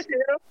can't.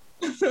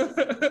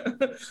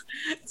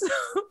 So,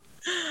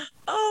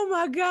 oh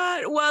my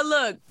God. Well,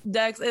 look,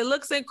 Dex, it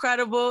looks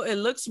incredible. It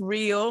looks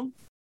real.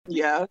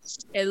 Yes.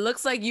 It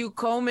looks like you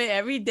comb it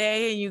every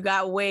day and you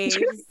got waves.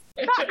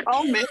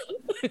 Comb it.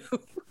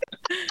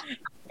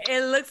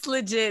 It looks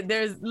legit.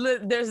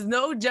 There's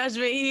no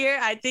judgment here.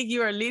 I think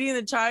you are leading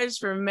the charge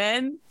for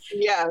men.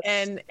 Yes.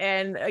 And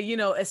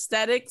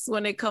aesthetics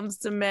when it comes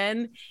to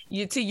men.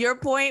 To your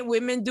point,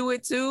 women do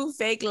it too.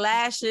 Fake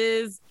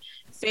lashes,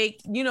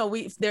 fake,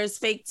 there's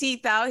fake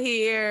teeth out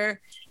here,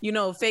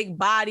 fake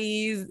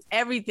bodies,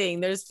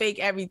 everything. There's fake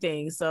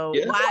everything. So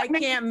why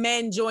can't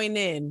men join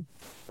in?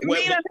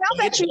 Nina, now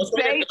that you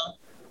say,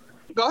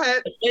 go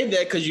ahead. I say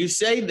that because you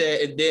say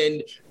that, and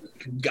then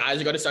guys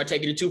are going to start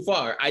taking it too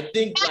far. I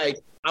think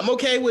I'm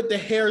okay with the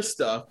hair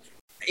stuff.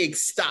 It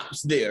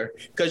stops there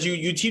because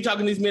you keep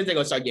talking to these men, they're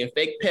going to start getting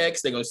fake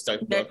pecs. They're going to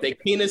start doing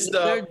fake penis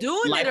stuff. They're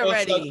doing it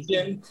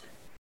already.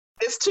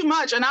 It's too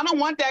much, and I don't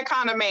want that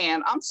kind of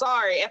man. I'm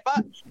sorry. If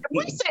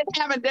we sit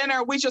having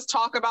dinner, we just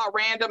talk about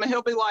random, and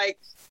he'll be like,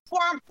 or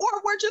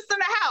we're just in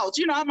the house.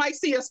 I might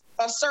see a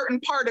certain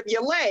part of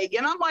your leg,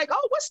 and I'm like,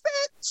 oh, what's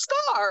that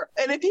scar?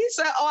 And if he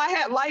said, oh, I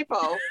had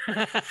lipo,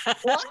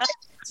 what?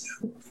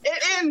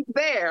 It ends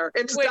there.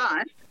 It's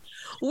done.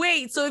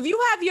 Wait, so if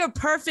you have your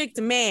perfect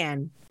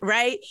man,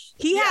 right?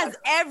 He has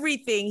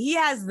everything. He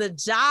has the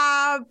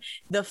job,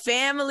 the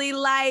family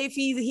life.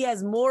 He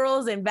has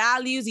morals and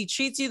values. He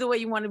treats you the way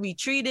you want to be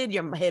treated.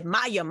 Your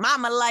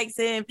mama likes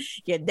him.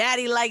 Your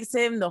daddy likes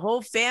him. The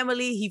whole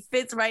family. He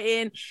fits right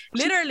in.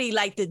 Literally,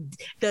 like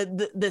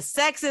the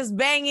sex is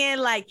banging.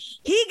 Like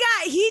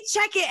he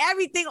checking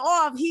everything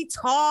off. He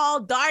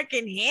tall, dark,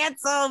 and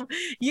handsome.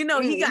 He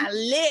got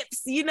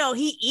lips. He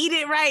eat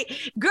it right.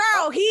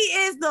 Girl, he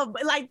is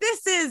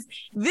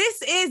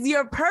this is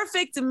your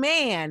perfect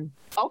man.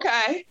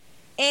 Okay.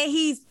 And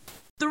he's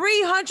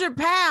 300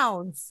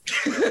 pounds.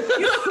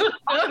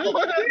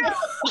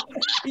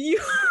 You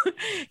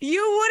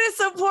wouldn't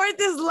support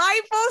this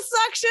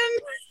liposuction?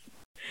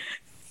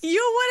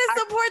 You wouldn't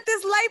support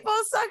this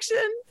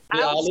liposuction?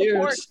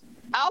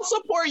 I'll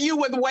support you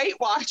with Weight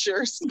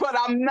Watchers, but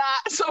I'm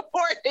not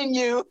supporting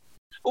you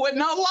with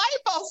no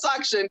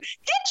liposuction.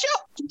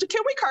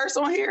 Can we curse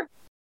on here?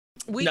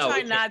 We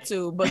try not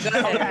to, but go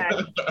ahead.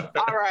 Okay.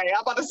 All right.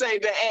 I'm about to say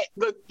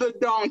the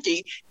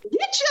donkey.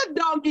 Get your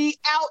donkey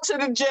out to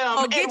the gym.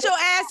 Oh, get your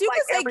ass. You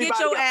can say get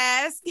your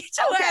ass. Get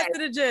your ass to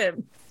the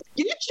gym.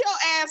 Get your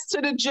ass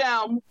to the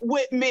gym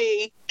with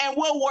me and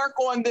we'll work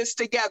on this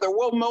together.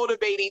 We'll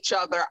motivate each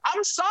other.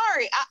 I'm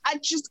sorry. I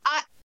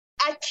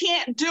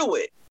can't do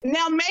it.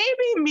 Now,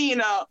 maybe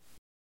Mina,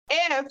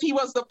 if he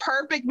was the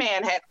perfect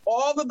man, had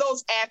all of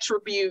those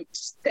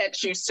attributes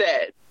that you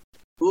said,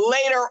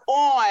 later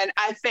on,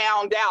 I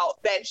found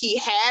out that he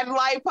had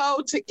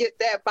lipo to get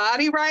that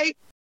body right.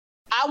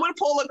 I would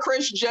pull a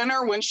Kris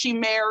Jenner when she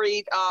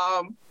married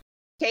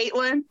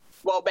Caitlyn.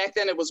 Well, back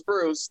then it was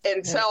Bruce,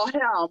 and tell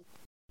him,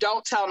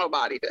 don't tell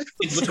nobody this.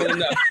 It's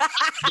between us.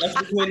 That's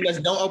between us.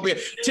 Don't open it.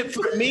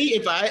 For me,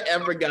 if I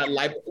ever got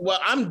lipo, well,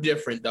 I'm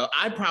different though.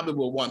 I probably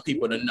would want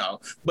people to know.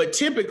 But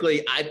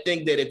typically, I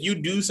think that if you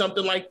do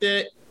something like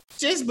that,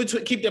 just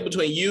keep that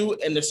between you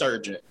and the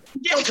surgeon.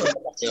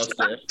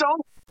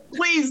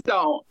 Please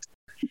don't.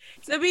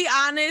 To be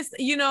honest,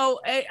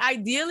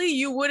 ideally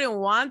you wouldn't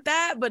want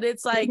that, but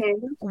it's like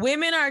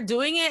women are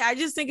doing it. I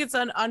just think it's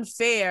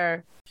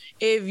unfair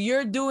if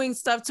you're doing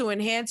stuff to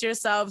enhance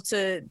yourself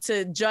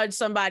to judge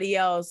somebody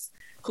else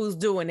who's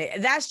doing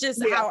it. That's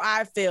just how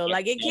I feel.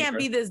 Like it can't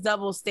be this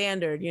double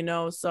standard,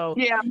 So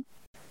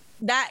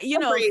that,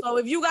 so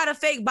if you got a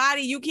fake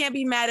body, you can't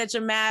be mad at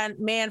your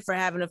man for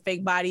having a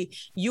fake body.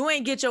 You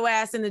ain't get your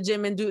ass in the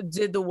gym and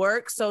did the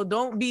work. So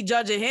don't be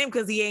judging him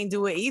because he ain't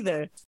do it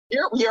either.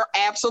 You're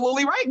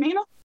absolutely right,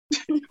 Nina.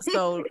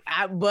 So,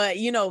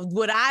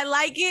 would I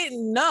like it?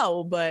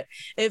 No, but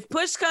if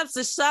push comes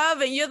to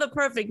shove and you're the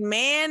perfect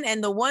man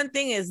and the one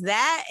thing is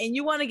that, and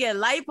you want to get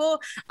lipo,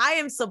 I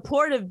am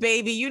supportive,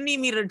 baby. You need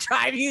me to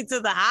drive you to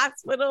the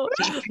hospital?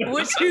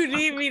 What you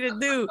need me to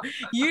do?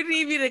 You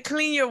need me to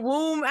clean your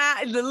womb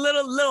out, the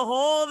little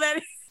hole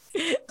that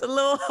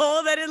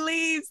it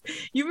leaves.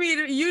 You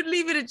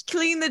need me to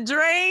clean the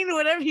drain,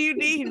 whatever you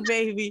need,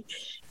 baby.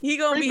 He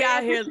gonna be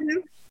out here.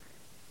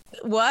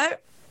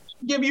 What?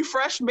 Give you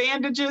fresh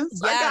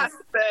bandages. Yes.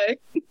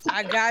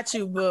 I got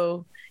you,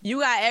 boo. You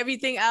got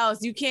everything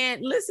else. You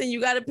can't listen. You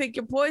got to pick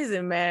your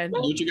poison, man.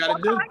 What you got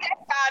to do?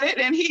 Got it,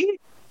 and he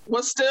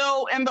was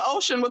still in the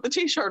ocean with the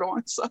t-shirt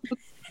on. So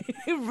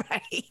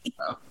right.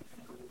 Oh.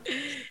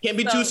 Can't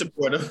be too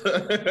supportive.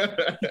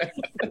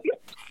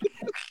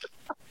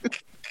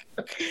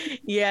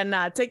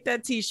 Yeah, take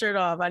that t-shirt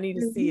off. I need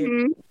to see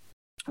it.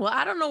 Well,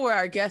 I don't know where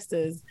our guest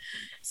is.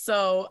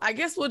 So I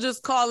guess we'll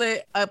just call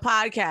it a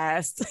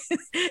podcast.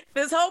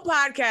 This whole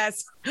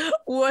podcast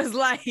was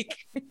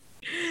like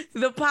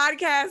the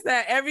podcast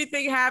that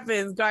everything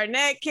happens.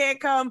 Garnett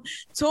can't come.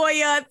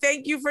 Toya,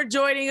 thank you for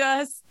joining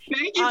us.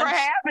 Thank you for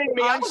having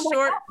me.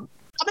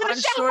 On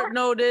short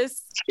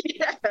notice.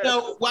 Yes.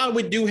 So while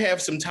we do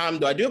have some time,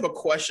 though, I do have a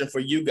question for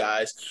you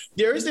guys.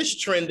 There is this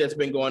trend that's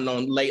been going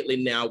on lately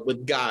now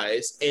with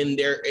guys and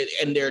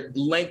their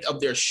length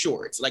of their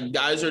shorts. Like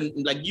guys are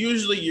like,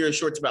 usually your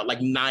shorts about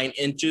like 9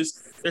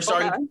 inches. They're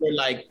starting to wear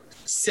like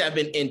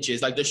 7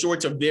 inches. Like the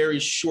shorts are very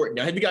short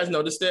now. Have you guys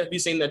noticed that? Have you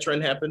seen that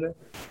trend happening?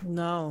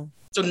 No.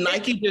 So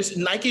Nike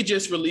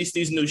just released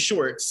these new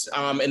shorts,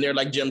 and they're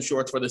like gym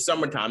shorts for the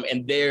summertime,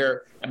 and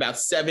they're about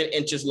 7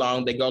 inches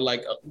long. They go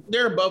like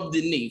they're above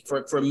the knee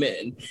for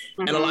men,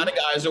 and a lot of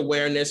guys are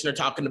wearing this and they're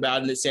talking about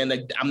it and they're saying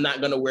that I'm not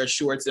going to wear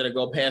shorts that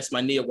go past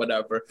my knee or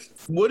whatever.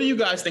 What do you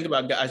guys think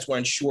about guys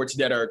wearing shorts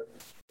that are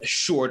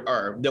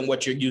shorter than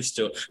what you're used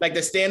to? Like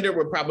the standard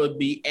would probably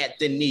be at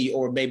the knee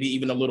or maybe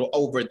even a little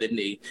over the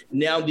knee.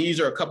 Now these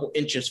are a couple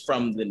inches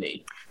from the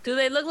knee. Do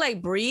they look like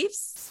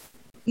briefs?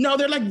 No,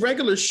 they're like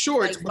regular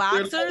shorts. Like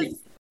boxers?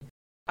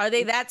 Are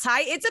they that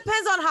tight? It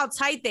depends on how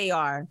tight they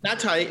are. Not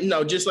tight.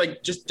 No,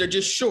 they're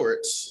just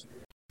shorts.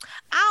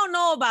 I don't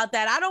know about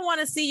that. I don't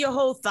want to see your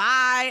whole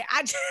thigh.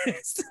 I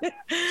just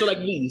So like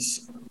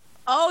these.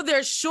 Oh,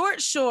 they're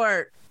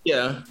short.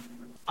 Yeah.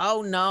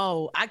 Oh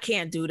no, I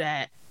can't do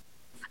that.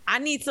 I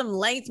need some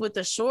length with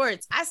the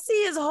shorts. I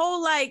see his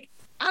whole like,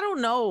 I don't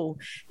know.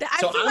 I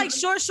feel like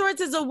short shorts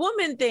is a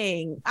woman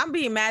thing. I'm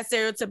being mad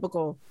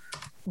stereotypical,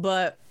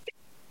 but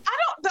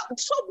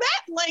so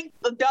that length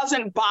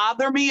doesn't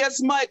bother me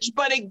as much.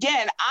 But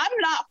again, I'm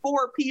not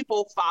for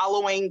people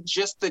following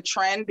just the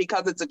trend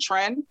because it's a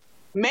trend.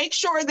 Make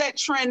sure that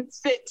trend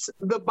fits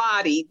the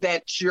body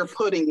that you're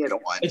putting it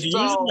on.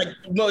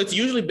 It's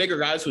usually bigger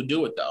guys who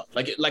do it though.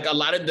 Like a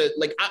lot of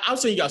I'll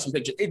send you guys some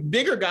pictures.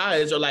 Bigger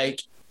guys are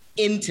like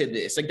into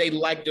this. Like they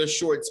like their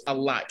shorts a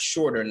lot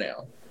shorter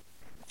now.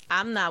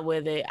 I'm not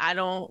with it.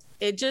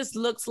 It just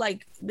looks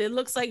like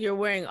you're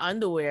wearing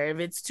underwear if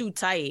it's too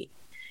tight.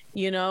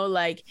 You know,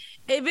 like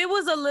if it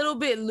was a little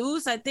bit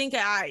loose, I think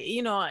I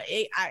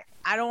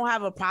don't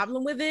have a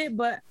problem with it.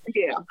 But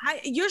yeah,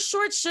 your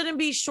shorts shouldn't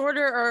be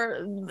shorter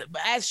or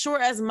as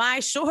short as my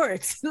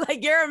shorts.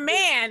 Like you're a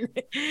man,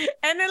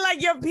 and then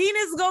like your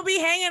penis gonna be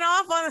hanging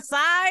off on the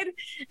side.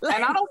 Like,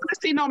 and I don't want to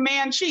see no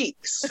man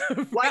cheeks.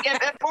 Like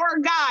if for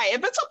a guy,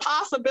 if it's a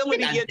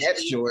possibility your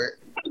cheeks short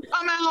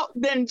come out,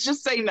 then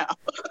just say no.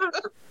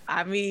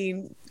 I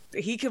mean,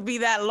 he could be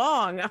that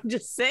long. I'm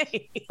just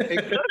saying.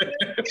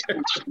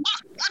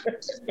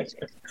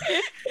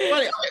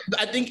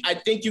 I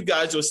think you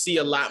guys will see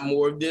a lot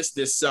more of this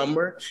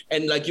summer,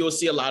 and like you'll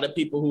see a lot of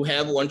people who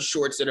have on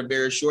shorts that are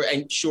very short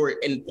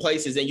in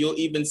places, and you'll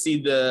even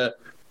see the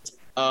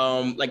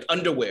like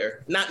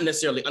underwear, not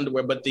necessarily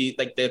underwear, but the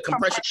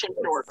compression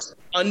shorts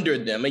under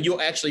them, and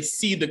you'll actually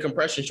see the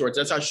compression shorts.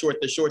 That's how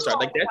short the shorts are.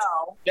 Like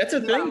that's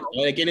a thing.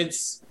 Like, and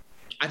it's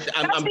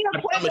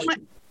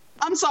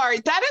I'm sorry.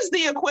 That is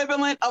the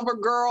equivalent of a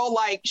girl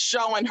like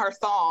showing her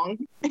thong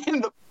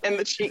in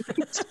the cheeks.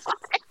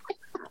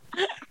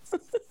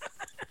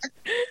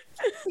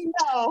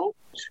 No,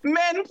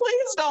 men,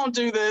 please don't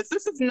do this.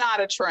 This is not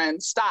a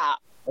trend. Stop.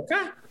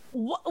 Okay.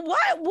 What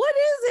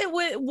is it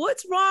with?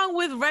 What's wrong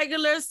with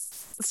regular,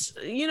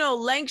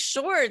 length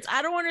shorts?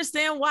 I don't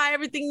understand why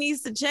everything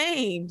needs to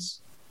change.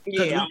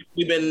 Yeah,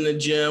 we've been in the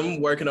gym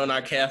working on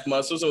our calf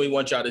muscles, and we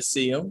want y'all to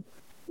see them.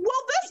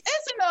 Well, this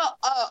isn't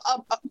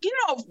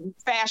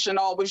fashion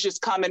always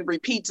just come and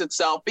repeats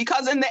itself,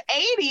 because in the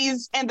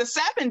 80s and the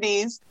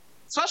 70s,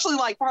 especially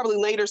like probably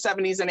later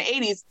 70s and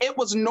 80s, it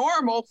was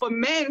normal for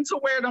men to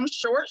wear them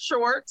short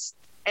shorts,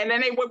 and then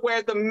they would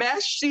wear the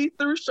mesh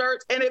see-through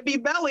shirts, and it'd be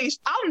belly.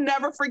 I'll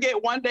never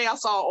forget one day I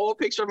saw an old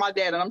picture of my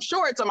dad, and I'm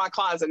sure it's in my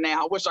closet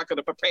now. I wish I could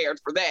have prepared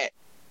for that.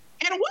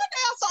 And one day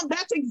I saw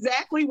that's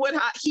exactly what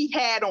he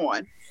had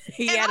on.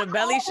 He had a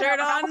belly shirt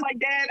on? I was like,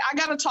 Dad, I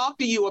got to talk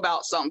to you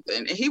about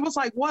something. And he was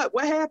like, what?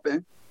 What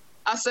happened?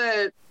 I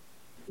said,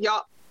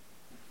 y'all,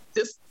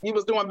 you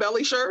was doing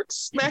belly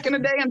shirts back in the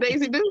day in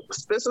Daisy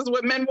Dukes. This is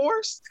what men's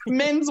was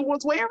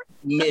wearing?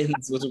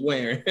 Men's was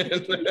wearing.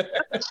 As long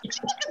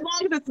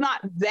as it's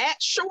not that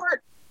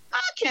short,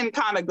 I can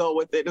kind of go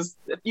with it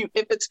if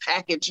it's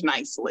packaged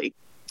nicely.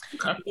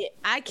 Okay.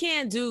 I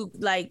can't do,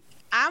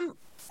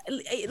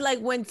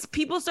 when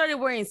people started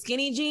wearing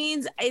skinny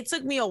jeans, it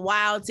took me a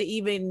while to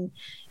even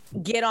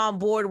get on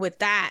board with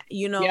that,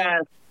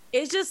 Yes.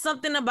 It's just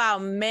something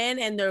about men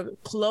and their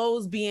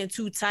clothes being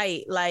too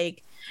tight.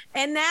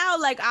 And now,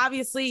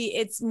 obviously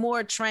it's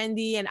more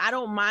trendy, and I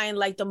don't mind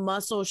the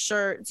muscle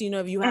shirts,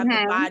 if you have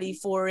the body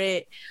for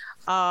it,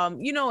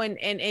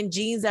 and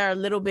jeans that are a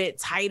little bit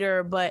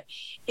tighter, but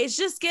it's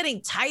just getting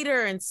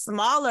tighter and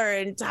smaller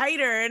and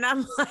tighter. And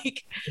I'm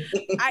like,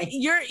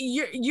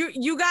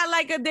 you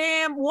got a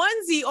damn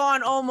onesie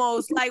on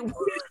almost.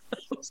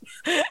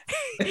 the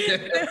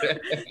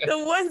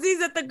onesies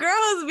that the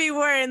girls be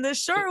wearing, the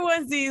short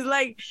onesies,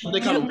 like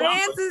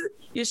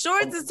your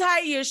shorts is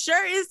tight, your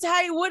shirt is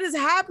tight. What is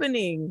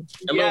happening?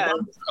 A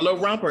little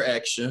romper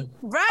action.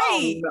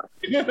 Right.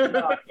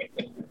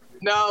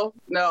 Oh,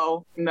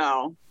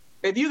 no.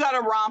 If you got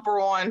a romper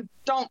on,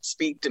 don't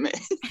speak to me.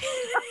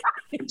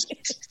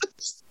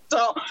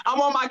 So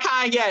I'm on my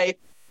Kanye.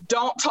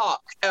 Don't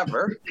talk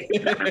ever.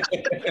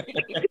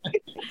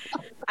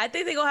 I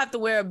think they're gonna have to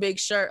wear a big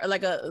shirt,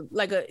 like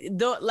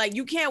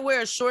you can't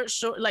wear a short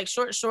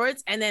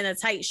shorts and then a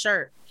tight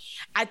shirt.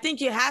 I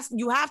think you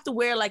have to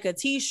wear like a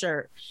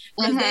t-shirt,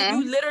 because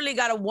then you literally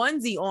got a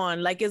onesie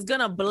on. Like it's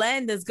gonna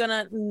blend.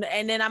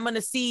 And then I'm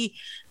gonna see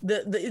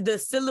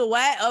the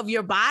silhouette of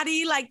your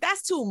body. Like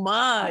that's too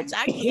much.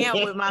 I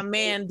can't with my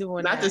man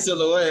doing Not that. the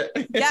silhouette.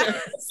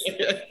 Yes.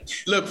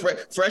 Look,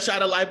 fresh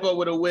out of lipo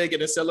with a wig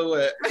and a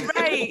silhouette.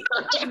 Right.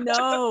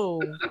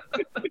 No.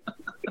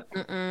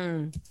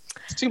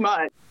 It's too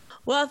much.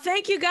 Well,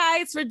 thank you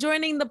guys for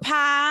joining the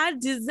pod.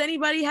 Does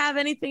anybody have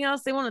anything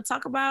else they want to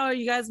talk about or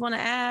you guys want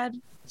to add?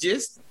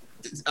 Just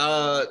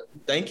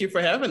thank you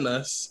for having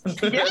us.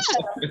 Yeah,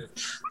 this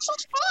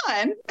was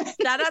fun.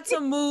 Shout out to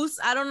Moose.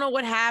 I don't know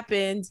what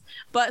happened,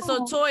 but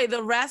so Toy,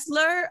 the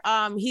wrestler,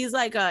 he's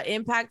like a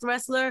Impact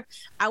wrestler.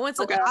 I went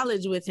to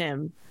college with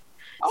him.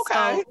 Okay.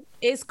 So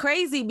it's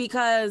crazy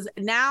because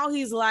now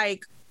he's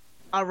like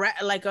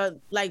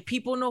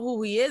people know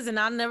who he is, and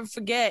I'll never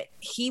forget,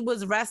 he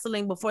was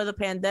wrestling before the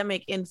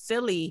pandemic in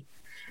Philly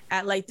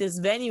at like this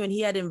venue, and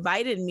he had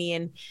invited me.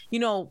 And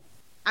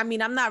I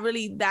mean, I'm not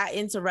really that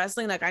into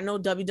wrestling. Like I know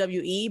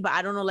WWE, but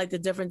I don't know like the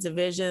different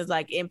divisions,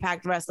 like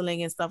Impact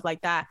Wrestling and stuff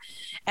like that.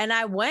 And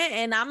I went,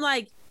 and I'm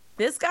like,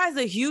 this guy's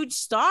a huge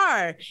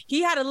star.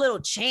 He had a little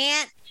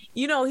chant,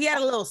 he had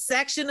a little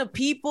section of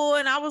people,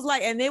 and I was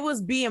like, and it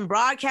was being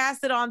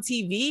broadcasted on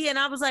TV, and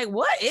I was like,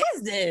 what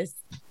is this?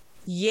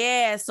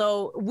 Yeah,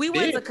 so we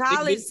went to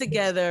college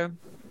together,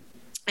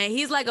 and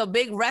he's like a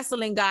big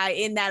wrestling guy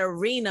in that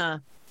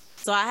arena.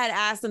 So I had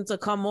asked him to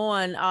come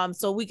on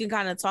so we can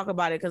kind of talk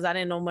about it, because I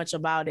didn't know much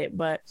about it.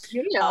 But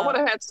yeah, I would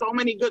have had so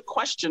many good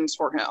questions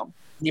for him.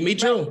 Yeah, me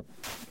too.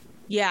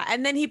 Yeah,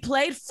 and then he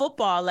played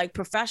football like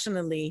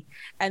professionally,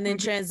 and then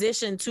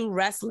transitioned to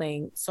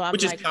wrestling. So I'm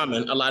which is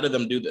common. A lot of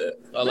them do that.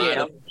 A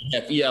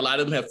lot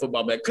of them have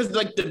football back, because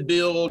like the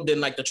build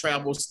and like the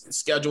travel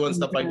schedule and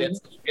stuff like that,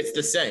 it's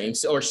the same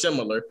or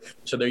similar,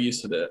 so they're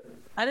used to that.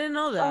 I didn't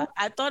know that.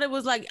 I thought it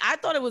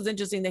was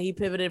interesting that he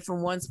pivoted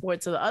from one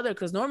sport to the other,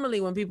 because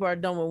normally when people are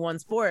done with one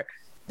sport,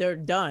 they're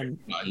done.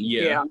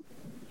 Yeah.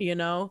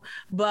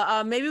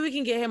 But maybe we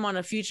can get him on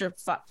a future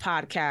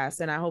podcast,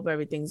 and I hope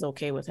everything's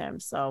okay with him.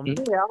 So yeah,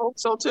 I hope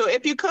so too.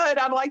 If you could,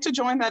 I'd like to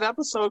join that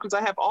episode, because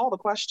I have all the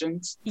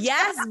questions.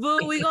 Yes, boo,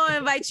 we're gonna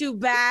invite you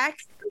back.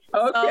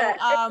 Okay.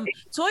 So,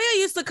 Toya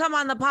used to come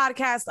on the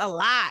podcast a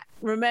lot,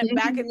 remember,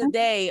 back in the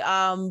day.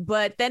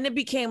 But then it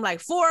became like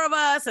 4 of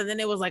us, and then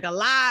it was like a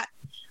lot.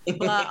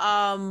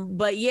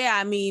 But yeah,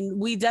 I mean,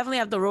 we definitely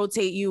have to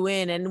rotate you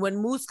in, and when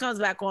Moose comes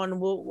back on,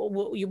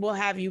 we'll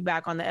have you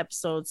back on the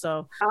episode.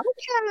 So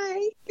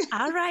okay.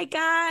 All right,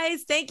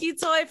 guys, thank you,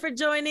 Toy, for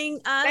joining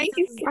us. Thank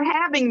you for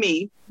having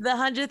me. The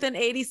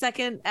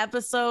 182nd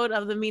episode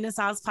of the Mina's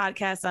House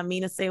podcast. I'm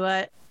Mina. Say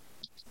what?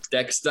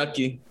 Dex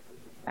Stuckey.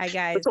 Bye,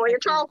 guys. Toya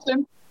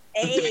Charleston.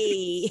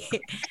 Hey.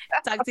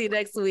 Talk to you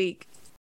next week.